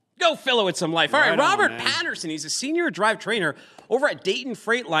much. Go fill it with some life. All right, Robert Patterson. He's a senior drive trainer over at Dayton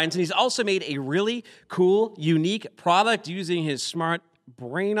Freight Lines, and he's also made a really cool, unique product using his smart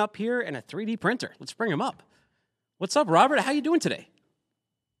brain up here and a 3D printer. Let's bring him up. What's up, Robert? How you doing today?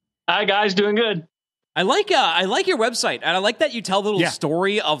 Hi, guys. Doing good. I like your website, and I like that you tell the little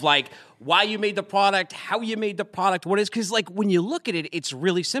story of like why you made the product, how you made the product, what it is, because like when you look at it, it's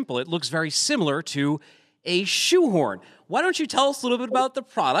really simple. It looks very similar to a shoehorn. Why don't you tell us a little bit about the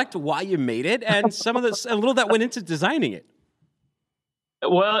product, why you made it, and a little that went into designing it?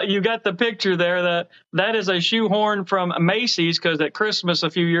 Well, you got the picture there. That is a shoehorn from Macy's, because at Christmas a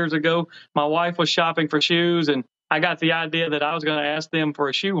few years ago, my wife was shopping for shoes, and I got the idea that I was going to ask them for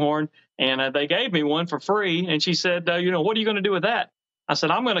a shoehorn, and they gave me one for free. And she said, what are you going to do with that? I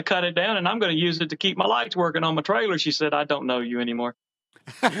said, I'm going to cut it down, and I'm going to use it to keep my lights working on my trailer. She said, I don't know you anymore.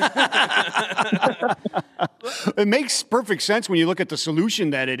 It makes perfect sense when you look at the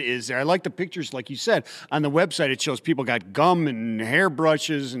solution that it is there. I like the pictures, like you said, on the website. It shows people got gum and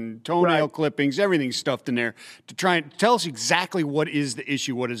hairbrushes and toenail clippings, everything stuffed in there to try and tell us exactly what is the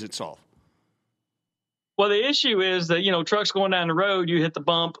issue. What does it solve? Well, the issue is that, trucks going down the road, you hit the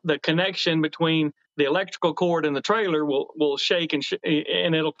bump, the connection between the electrical cord and the trailer will shake and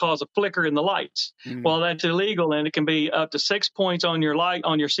it'll cause a flicker in the lights. Mm-hmm. Well, that's illegal, and it can be up to 6 points on your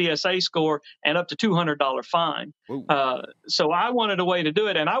CSA score and up to $200 fine. So I wanted a way to do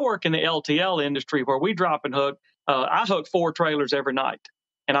it, and I work in the LTL industry where we drop and hook. I hook 4 trailers every night,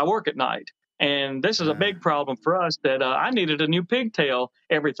 and I work at night. And this is a big problem for us that I needed a new pigtail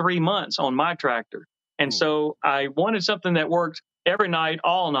every 3 months on my tractor. And so I wanted something that worked every night,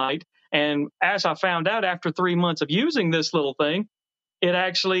 all night. And as I found out after 3 months of using this little thing, it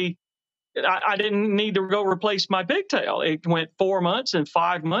actually, I didn't need to go replace my pigtail. It went 4 months and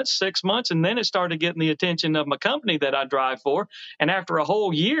 5 months, 6 months, and then it started getting the attention of my company that I drive for. And after a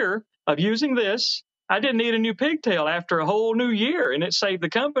whole year of using this, I didn't need a new pigtail after a whole new year. And it saved the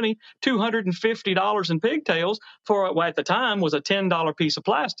company $250 in pigtails for what at the time was a $10 piece of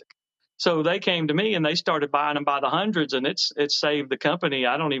plastic. So they came to me and they started buying them by the hundreds, and it's saved the company.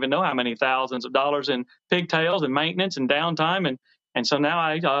 I don't even know how many thousands of dollars in pigtails and maintenance and downtime. And so now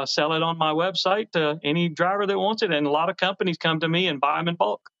I sell it on my website to any driver that wants it. And a lot of companies come to me and buy them in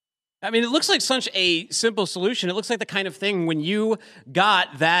bulk. I mean, it looks like such a simple solution. It looks like the kind of thing when you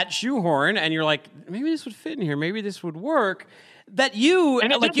got that shoehorn and you're like, maybe this would fit in here, maybe this would work, that you,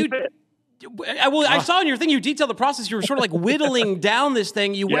 like you... Fit. I saw in your thing, you detailed the process. You were sort of like whittling down this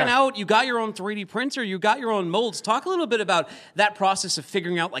thing. You went out, you got your own 3D printer, you got your own molds. Talk a little bit about that process of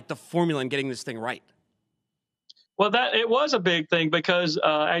figuring out like the formula and getting this thing right. Well, it was a big thing because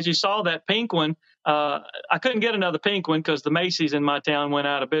as you saw that pink one, I couldn't get another pink one because the Macy's in my town went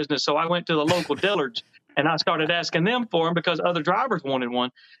out of business. So I went to the local Dillard's and I started asking them for them because other drivers wanted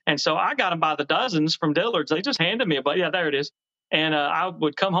one. And so I got them by the dozens from Dillard's. They just handed me there it is. And I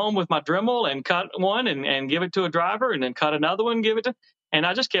would come home with my Dremel and cut one and give it to a driver and then cut another one and give it to, and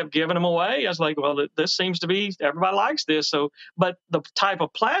I just kept giving them away. I was like, well, this seems to be, everybody likes this. So, but the type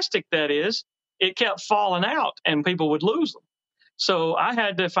of plastic that is, it kept falling out and people would lose them. So I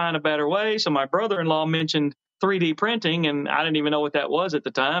had to find a better way. So my brother-in-law mentioned 3D printing, and I didn't even know what that was at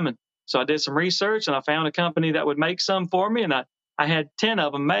the time. And so I did some research and I found a company that would make some for me. And I had 10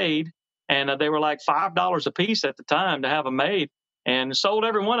 of them made, and they were like $5 a piece at the time to have them made. And sold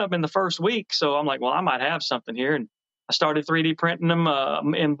every one of them in the first week. So I'm like, well, I might have something here. And I started 3D printing them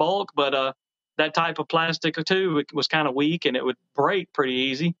in bulk. But that type of plastic, too, it was kind of weak and it would break pretty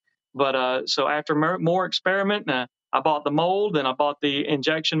easy. But so after more experiment, I bought the mold and I bought the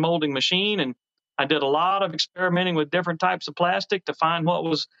injection molding machine. And I did a lot of experimenting with different types of plastic to find what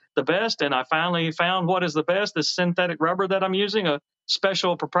was the best. And I finally found what is the best, this synthetic rubber that I'm using, a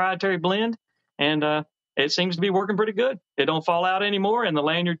special proprietary blend. And it seems to be working pretty good. It don't fall out anymore, and the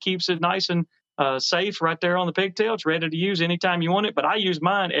lanyard keeps it nice and safe right there on the pigtail. It's ready to use anytime you want it, but I use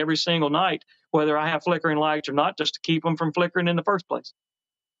mine every single night, whether I have flickering lights or not, just to keep them from flickering in the first place.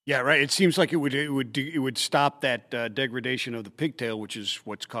 Yeah, right. It seems like it would stop that degradation of the pigtail, which is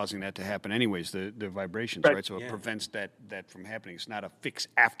what's causing that to happen anyways, the vibrations, right? So it prevents that from happening. It's not a fix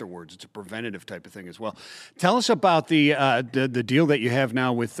afterwards. It's a preventative type of thing as well. Tell us about the deal that you have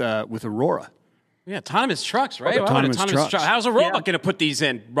now with Aurora. Yeah, autonomous trucks, right? Autonomous trucks. How's Aurora going to put these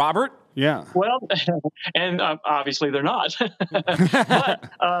in, Robert? Yeah. Well, and obviously they're not. But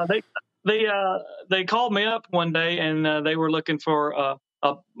they called me up one day and they were looking for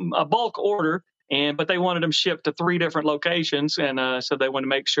a bulk order, but they wanted them shipped to 3 different locations, and so they wanted to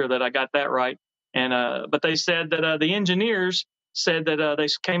make sure that I got that right. And but they said that the engineers said that they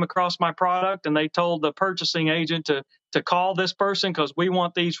came across my product and they told the purchasing agent to call this person because we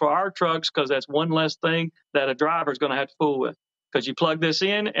want these for our trucks because that's one less thing that a driver is going to have to fool with. Because you plug this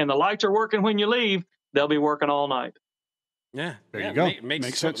in and the lights are working when you leave, they'll be working all night. Yeah, there you go.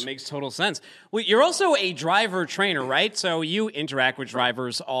 Makes sense. Makes total sense. Well, you're also a driver trainer, right? So you interact with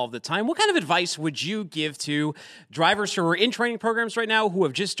drivers all the time. What kind of advice would you give to drivers who are in training programs right now, who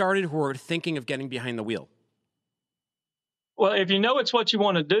have just started, who are thinking of getting behind the wheel? Well, if you know it's what you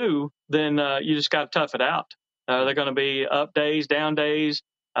want to do, then you just got to tough it out. They're going to be up days, down days.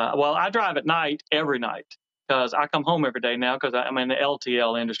 Well, I drive at night every night because I come home every day now because I'm in the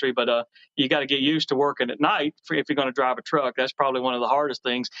LTL industry. But you got to get used to working at night if you're going to drive a truck. That's probably one of the hardest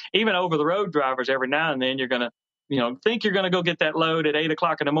things. Even over-the-road drivers, every now and then you're going to think you're going to go get that load at 8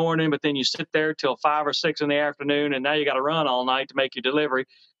 o'clock in the morning, but then you sit there till 5 or 6 in the afternoon, and now you got to run all night to make your delivery.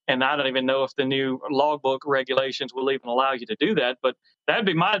 And I don't even know if the new logbook regulations will even allow you to do that. But that'd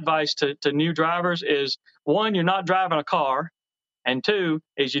be my advice to new drivers is, one, you're not driving a car. And two,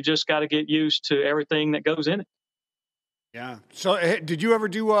 is you just got to get used to everything that goes in it. Yeah. So did you ever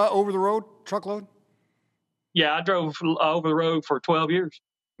do over-the-road truckload? Yeah, I drove over the road for 12 years.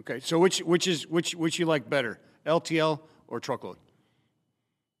 Okay. So which you like better, LTL or truckload?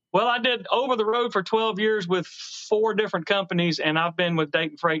 Well, I did over the road for 12 years with 4 different companies, and I've been with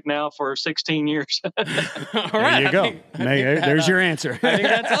Dayton Freight now for 16 years. All right. There you go. There's your answer. I think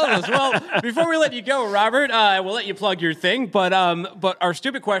that tells us. Well, before we let you go, Robert, we'll let you plug your thing. But our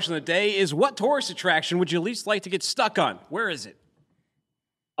stupid question of the day is, what tourist attraction would you least like to get stuck on? Where is it?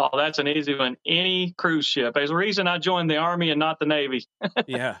 Oh, that's an easy one. Any cruise ship. There's a reason I joined the Army and not the Navy.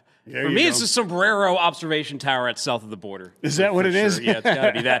 Yeah. For me, it's the Sombrero Observation Tower at south of the border. Is that what it is? Yeah, it's got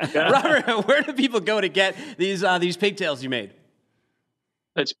to be that. Robert, where do people go to get these pigtails you made?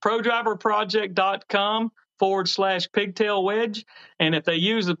 It's prodriverproject.com/pigtail wedge. And if they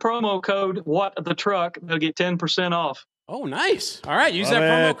use the promo code WhatTheTruck, they'll get 10% off. Oh, nice. All right, use that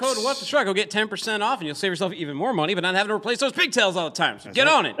promo code WhatTheTruck. You'll get 10% off, and you'll save yourself even more money, but not having to replace those pigtails all the time. So get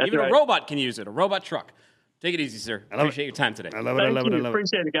on it. Even a robot can use it, a robot truck. Take it easy, sir. Appreciate your time today. I love it.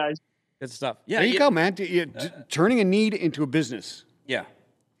 Appreciate it, guys. Good stuff. Yeah, there you go, man. Turning a need into a business. Yeah.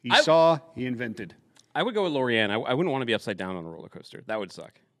 He invented. I would go with Lorianne. I wouldn't want to be upside down on a roller coaster. That would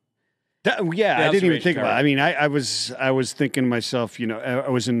suck. I didn't even think about it. I mean, I was thinking to myself, I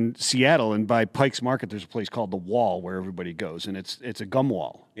was in Seattle, and by Pike's Market, there's a place called The Wall where everybody goes, and it's a gum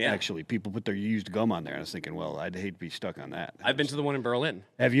wall. Yeah. Actually, people put their used gum on there. And I was thinking, well, I'd hate to be stuck on that. I've been to the one in Berlin.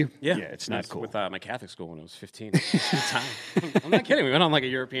 Have you? Yeah. Yeah, it's not cool. With my Catholic school when I was 15. I'm not kidding. We went on like a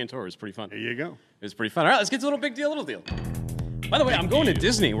European tour. It was pretty fun. There you go. It was pretty fun. All right, let's get to Little Big Deal, Little Deal. By the way, I'm going to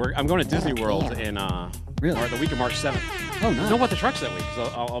Disney. I'm going to Disney World in the week of March 7th. Oh, nice. Know what the truck's that week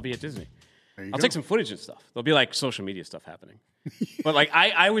because I'll be at Disney. I'll take some footage and stuff. There'll be like social media stuff happening. But like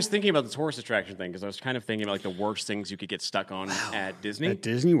I was thinking about the tourist attraction thing because I was kind of thinking about like the worst things you could get stuck on at Disney. At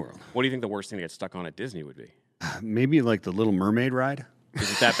Disney World. What do you think the worst thing to get stuck on at Disney would be? Maybe like the Little Mermaid ride. Is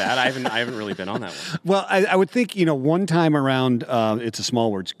it that bad? I haven't really been on that one. Well, I would think one time around, it's a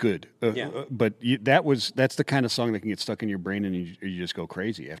small word, it's good. But that's the kind of song that can get stuck in your brain and you just go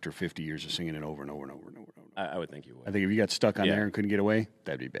crazy after 50 years of singing it over and over and over and over. I would think you would. I think if you got stuck on there and couldn't get away,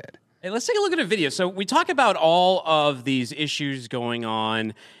 that'd be bad. Hey, let's take a look at a video. So we talk about all of these issues going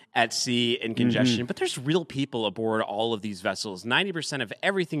on at sea and congestion, but there's real people aboard all of these vessels. 90% of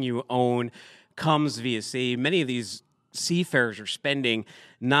everything you own comes via sea. Many of these seafarers are spending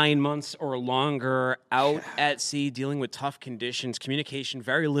 9 months or longer out at sea dealing with tough conditions. Communication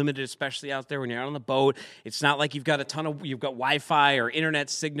very limited, especially out there when you're out on the boat. It's not like you've got Wi-Fi or internet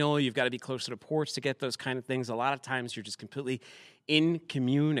signal. You've got to be close to the ports to get those kind of things. A lot of times you're just completely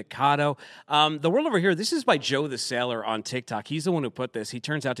incommunicado. The world over here, this is by Joe the Sailor on TikTok. He's the one who put this. He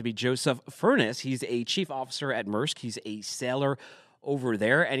turns out to be Joseph Furness. He's a chief officer at Maersk. He's a sailor over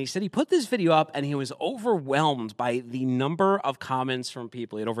there, and he said he put this video up and he was overwhelmed by the number of comments from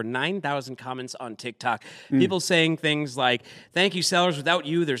people. He had over 9,000 comments on TikTok. People saying things like, "Thank you, sailors. Without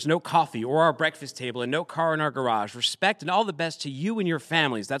you, there's no coffee or our breakfast table and no car in our garage. Respect and all the best to you and your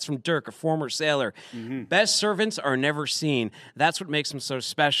families." That's from Dirk, a former sailor. "Best servants are never seen. That's what makes them so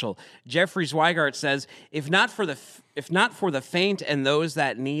special." Jeffrey Zweigart says, if not for the faint and those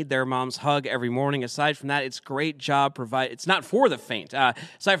that need their mom's hug every morning, aside from that, it's not for the faint faint.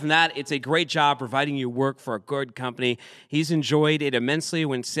 Aside from that, it's a great job providing you work for a good company. He's enjoyed it immensely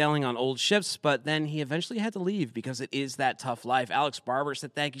when sailing on old ships, but then he eventually had to leave because it is that tough life. Alex Barber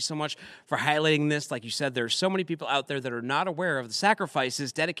said, thank you so much for highlighting this. Like you said, there's so many people out there that are not aware of the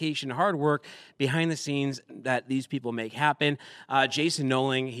sacrifices, dedication, hard work behind the scenes that these people make happen. Jason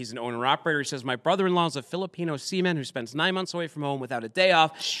Noling, he's an owner-operator. He says, my brother-in-law is a Filipino seaman who spends 9 months away from home without a day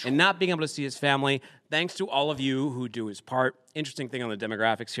off and not being able to see his family. Thanks to all of you who do his part. Interesting thing on the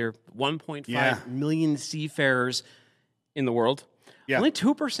demographics here, 1.5 million seafarers in the world. Yeah. Only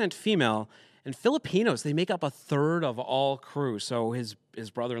 2% female. And Filipinos, they make up a third of all crew. So his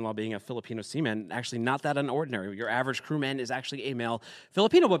brother-in-law being a Filipino seaman, actually not that unordinary. Your average crewman is actually a male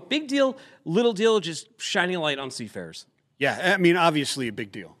Filipino. But big deal, little deal, just shining a light on seafarers. Yeah, I mean, obviously a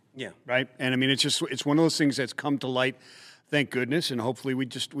big deal. Yeah. Right? And I mean, it's one of those things that's come to light, thank goodness, and hopefully we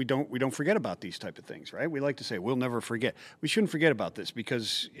don't forget about these type of things, right? We like to say we'll never forget. We shouldn't forget about this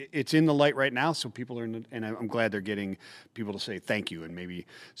because it's in the light right now, so people are and I'm glad they're getting people to say thank you, and maybe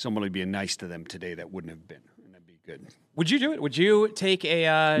someone would be nice to them today that wouldn't have been, and that'd be good. Would you do it? Would you take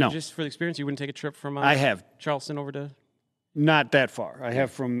no. just for the experience, you wouldn't take a trip from I have Charleston over to? Not that far. I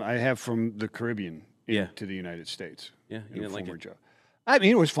have from the Caribbean to the United States. Yeah, you didn't like it. Job. I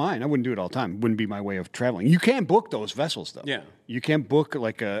mean, it was fine. I wouldn't do it all the time. It wouldn't be my way of traveling. You can't book those vessels, though. Yeah. You can't book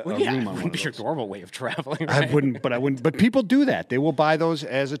like a room on one of those. It wouldn't be your normal way of traveling, right? I wouldn't. But people do that. They will buy those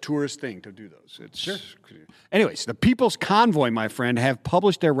as a tourist thing to do those. Sure. Anyways, the People's Convoy, my friend, have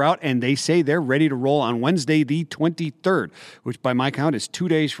published their route, and they say they're ready to roll on Wednesday, the 23rd, which by my count is 2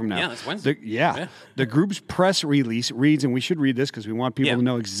 days from now. Yeah, that's Wednesday. The group's press release reads, and we should read this because we want people to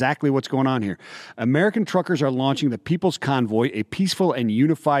know exactly what's going on here. American truckers are launching the People's Convoy, a peaceful and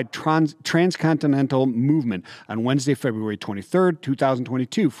unified transcontinental movement on Wednesday, February 23rd,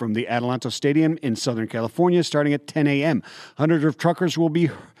 2022, from the Adelanto Stadium in Southern California, starting at 10 a.m. Hundreds of truckers will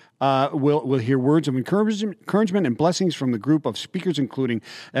hear words of encouragement and blessings from the group of speakers, including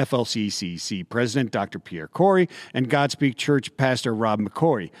FLCCC President Dr. Pierre Corey and Godspeak Church Pastor Rob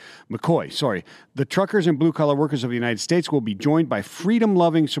McCoy. The truckers and blue-collar workers of the United States will be joined by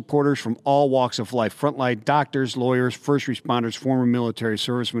freedom-loving supporters from all walks of life, frontline doctors, lawyers, first responders, former military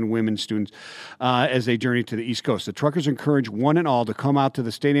servicemen, women, students, as they journey to the East Coast. The truckers encourage one and all to come out to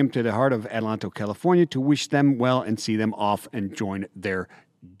the stadium to the heart of Adelanto, California, to wish them well and see them off and join their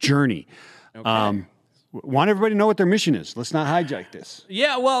journey. Okay. Want everybody to know what their mission is. Let's not hijack this.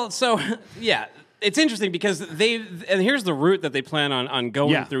 Yeah, well, it's interesting because and here's the route that they plan on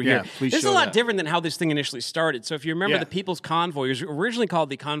going through here. This is a lot different than how this thing initially started. So if you remember the People's Convoy, it was originally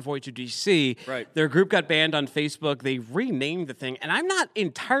called the Convoy to D.C. Right. Their group got banned on Facebook. They renamed the thing, and I'm not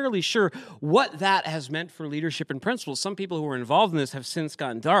entirely sure what that has meant for leadership and principles. Some people who were involved in this have since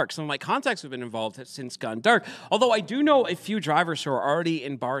gone dark. Some of my contacts who have been involved have since gone dark, although I do know a few drivers who are already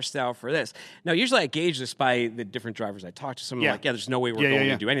in bar style for this. Now, usually I gauge this by the different drivers I talk to. Some are like, there's no way we're going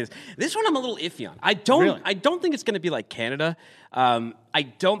to do any of this. This one I'm a little iffy on. I don't think it's going to be like Canada. I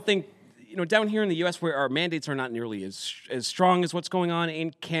don't think, down here in the U.S. where our mandates are not nearly as strong as what's going on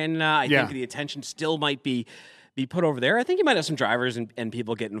in Canada, I think the attention still might be put over there. I think you might have some drivers and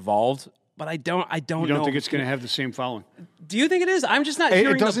people get involved, but I don't know. You don't think it's going to have the same following? Do you think it is? I'm just not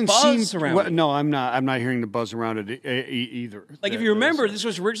hearing the buzz around it. No, I'm not. I'm not hearing the buzz around it either. Like, if you remember, this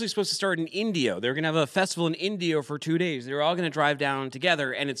was originally supposed to start in Indio. They were going to have a festival in Indio for 2 days. They were all going to drive down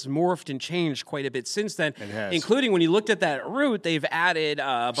together, and it's morphed and changed quite a bit since then. It has. Including when you looked at that route, they've added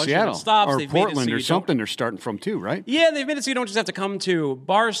a bunch of stops. Or they've Portland made it so or something they're starting from too, right? Yeah, they've made it so you don't just have to come to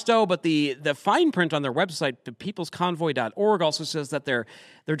Barstow, but the fine print on their website, peoplesconvoy.org, also says that they're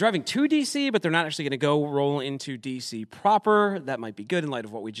driving to D.C., but they're not actually going to go roll into D.C. proper. That might be good in light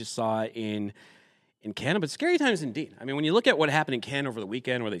of what we just saw in Canada, but scary times indeed. I mean, when you look at what happened in Canada over the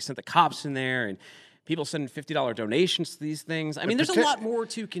weekend, where they sent the cops in there and people sending $50 donations to these things. I mean, there's a lot more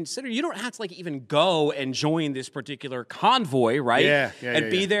to consider. You don't have to even go and join this particular convoy, right? And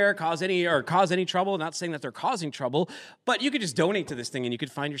be there, cause any trouble. Not saying that they're causing trouble, but you could just donate to this thing and you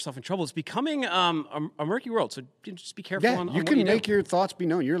could find yourself in trouble. It's becoming a murky world, so just be careful. On you what can make your thoughts be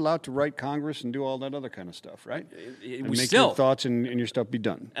known. You're allowed to write Congress and do all that other kind of stuff, right? Make your thoughts and your stuff be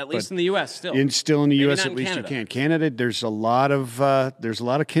done. At least in the U.S. still. Still in the U.S. at least you can. Canada, there's a lot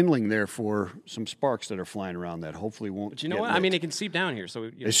of kindling there for some sparks that are flying around that hopefully won't. But you know what? Lit. I mean, it can seep down here.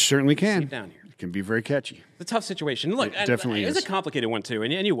 So it certainly can. Seep down here. It can be very catchy. It's a tough situation. Look, it definitely is. It's a complicated one too,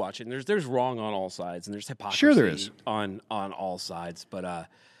 and you watch it. And there's wrong on all sides, and there's hypocrisy. Sure, there is on all sides. But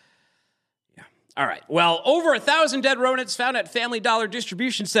yeah. All right. Well, over 1,000 dead rodents found at Family Dollar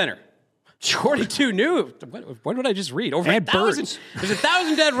distribution center. According to what did I just read? Over and 1,000. birds. There's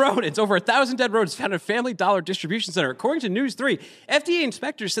 1,000 dead rodents. Over 1,000 dead rodents found at a Family Dollar distribution center. According to News 3, FDA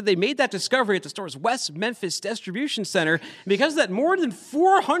inspectors said they made that discovery at the store's West Memphis distribution center. And because of that, more than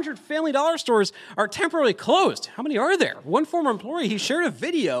 400 Family Dollar stores are temporarily closed. How many are there? One former employee, he shared a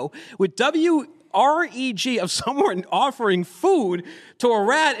video with WREG of someone offering food to a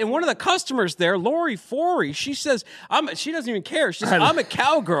rat, and one of the customers there, Lori Forey, she says, she doesn't even care. She says, I'm a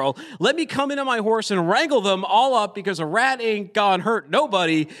cowgirl. Let me come into my horse and wrangle them all up because a rat ain't gone hurt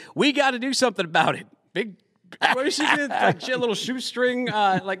nobody. We got to do something about it. What did she do? Like, she had a little shoestring,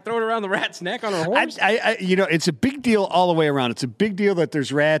 like throwing around the rat's neck on her horse. It's a big deal all the way around. It's a big deal that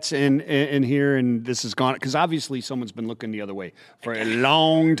there's rats in here, and this is gone because obviously someone's been looking the other way for a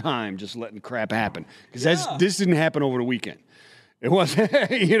long time, just letting crap happen. Because this didn't happen over the weekend. It wasn't.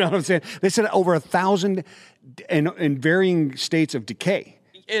 You know what I'm saying? They said over 1,000 in varying states of decay.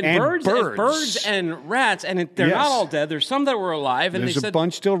 And birds and rats, and they're not all dead. There's some that were alive, and there's they said a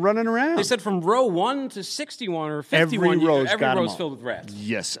bunch still running around. They said from row 1 to 61 or 51, every row's filled with rats.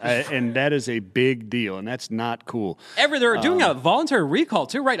 Yes, and that is a big deal, and that's not cool. They're doing a voluntary recall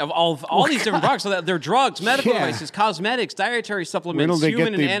too, right? Of all these different products, so that they're drugs, medical devices, cosmetics, dietary supplements,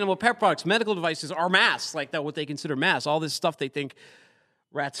 human and animal pet products, medical devices, or masks, like that, what they consider masks. All this stuff they think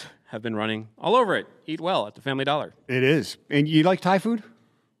rats have been running all over it. Eat well at the Family Dollar. It is, and you like Thai food?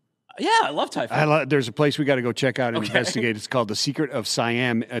 Yeah, I love Thai food. There's a place we got to go check out and investigate. It's called The Secret of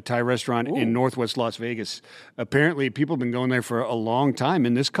Siam, a Thai restaurant in Northwest Las Vegas. Apparently, people have been going there for a long time,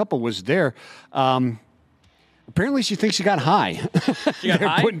 and this couple was there. Apparently, she thinks she got high. She got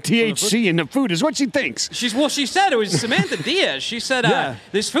high? Putting THC in the food is what she thinks. She said it was Samantha Diaz. She said,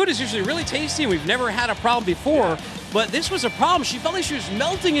 this food is usually really tasty, and we've never had a problem before. But this was a problem. She felt like she was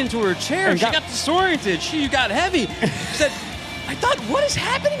melting into her chair. She got disoriented. She got heavy. She said, I thought, what is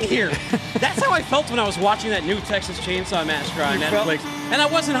happening here? That's how I felt when I was watching that new Texas Chainsaw Massacre on Netflix. And I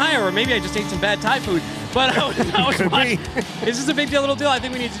wasn't high, or maybe I just ate some bad Thai food. But I was watching. Is this a big deal, little deal? I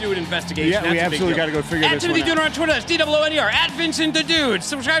think we need to do an investigation. Yeah, we absolutely got to go figure this one out. At Timothy Dooner on Twitter, that's DOONER, at Vincent the Dude.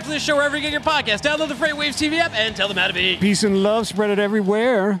 Subscribe to the show wherever you get your podcast. Download the Freightwaves TV app and tell them how to be. Peace and love, spread it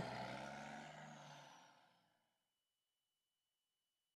everywhere.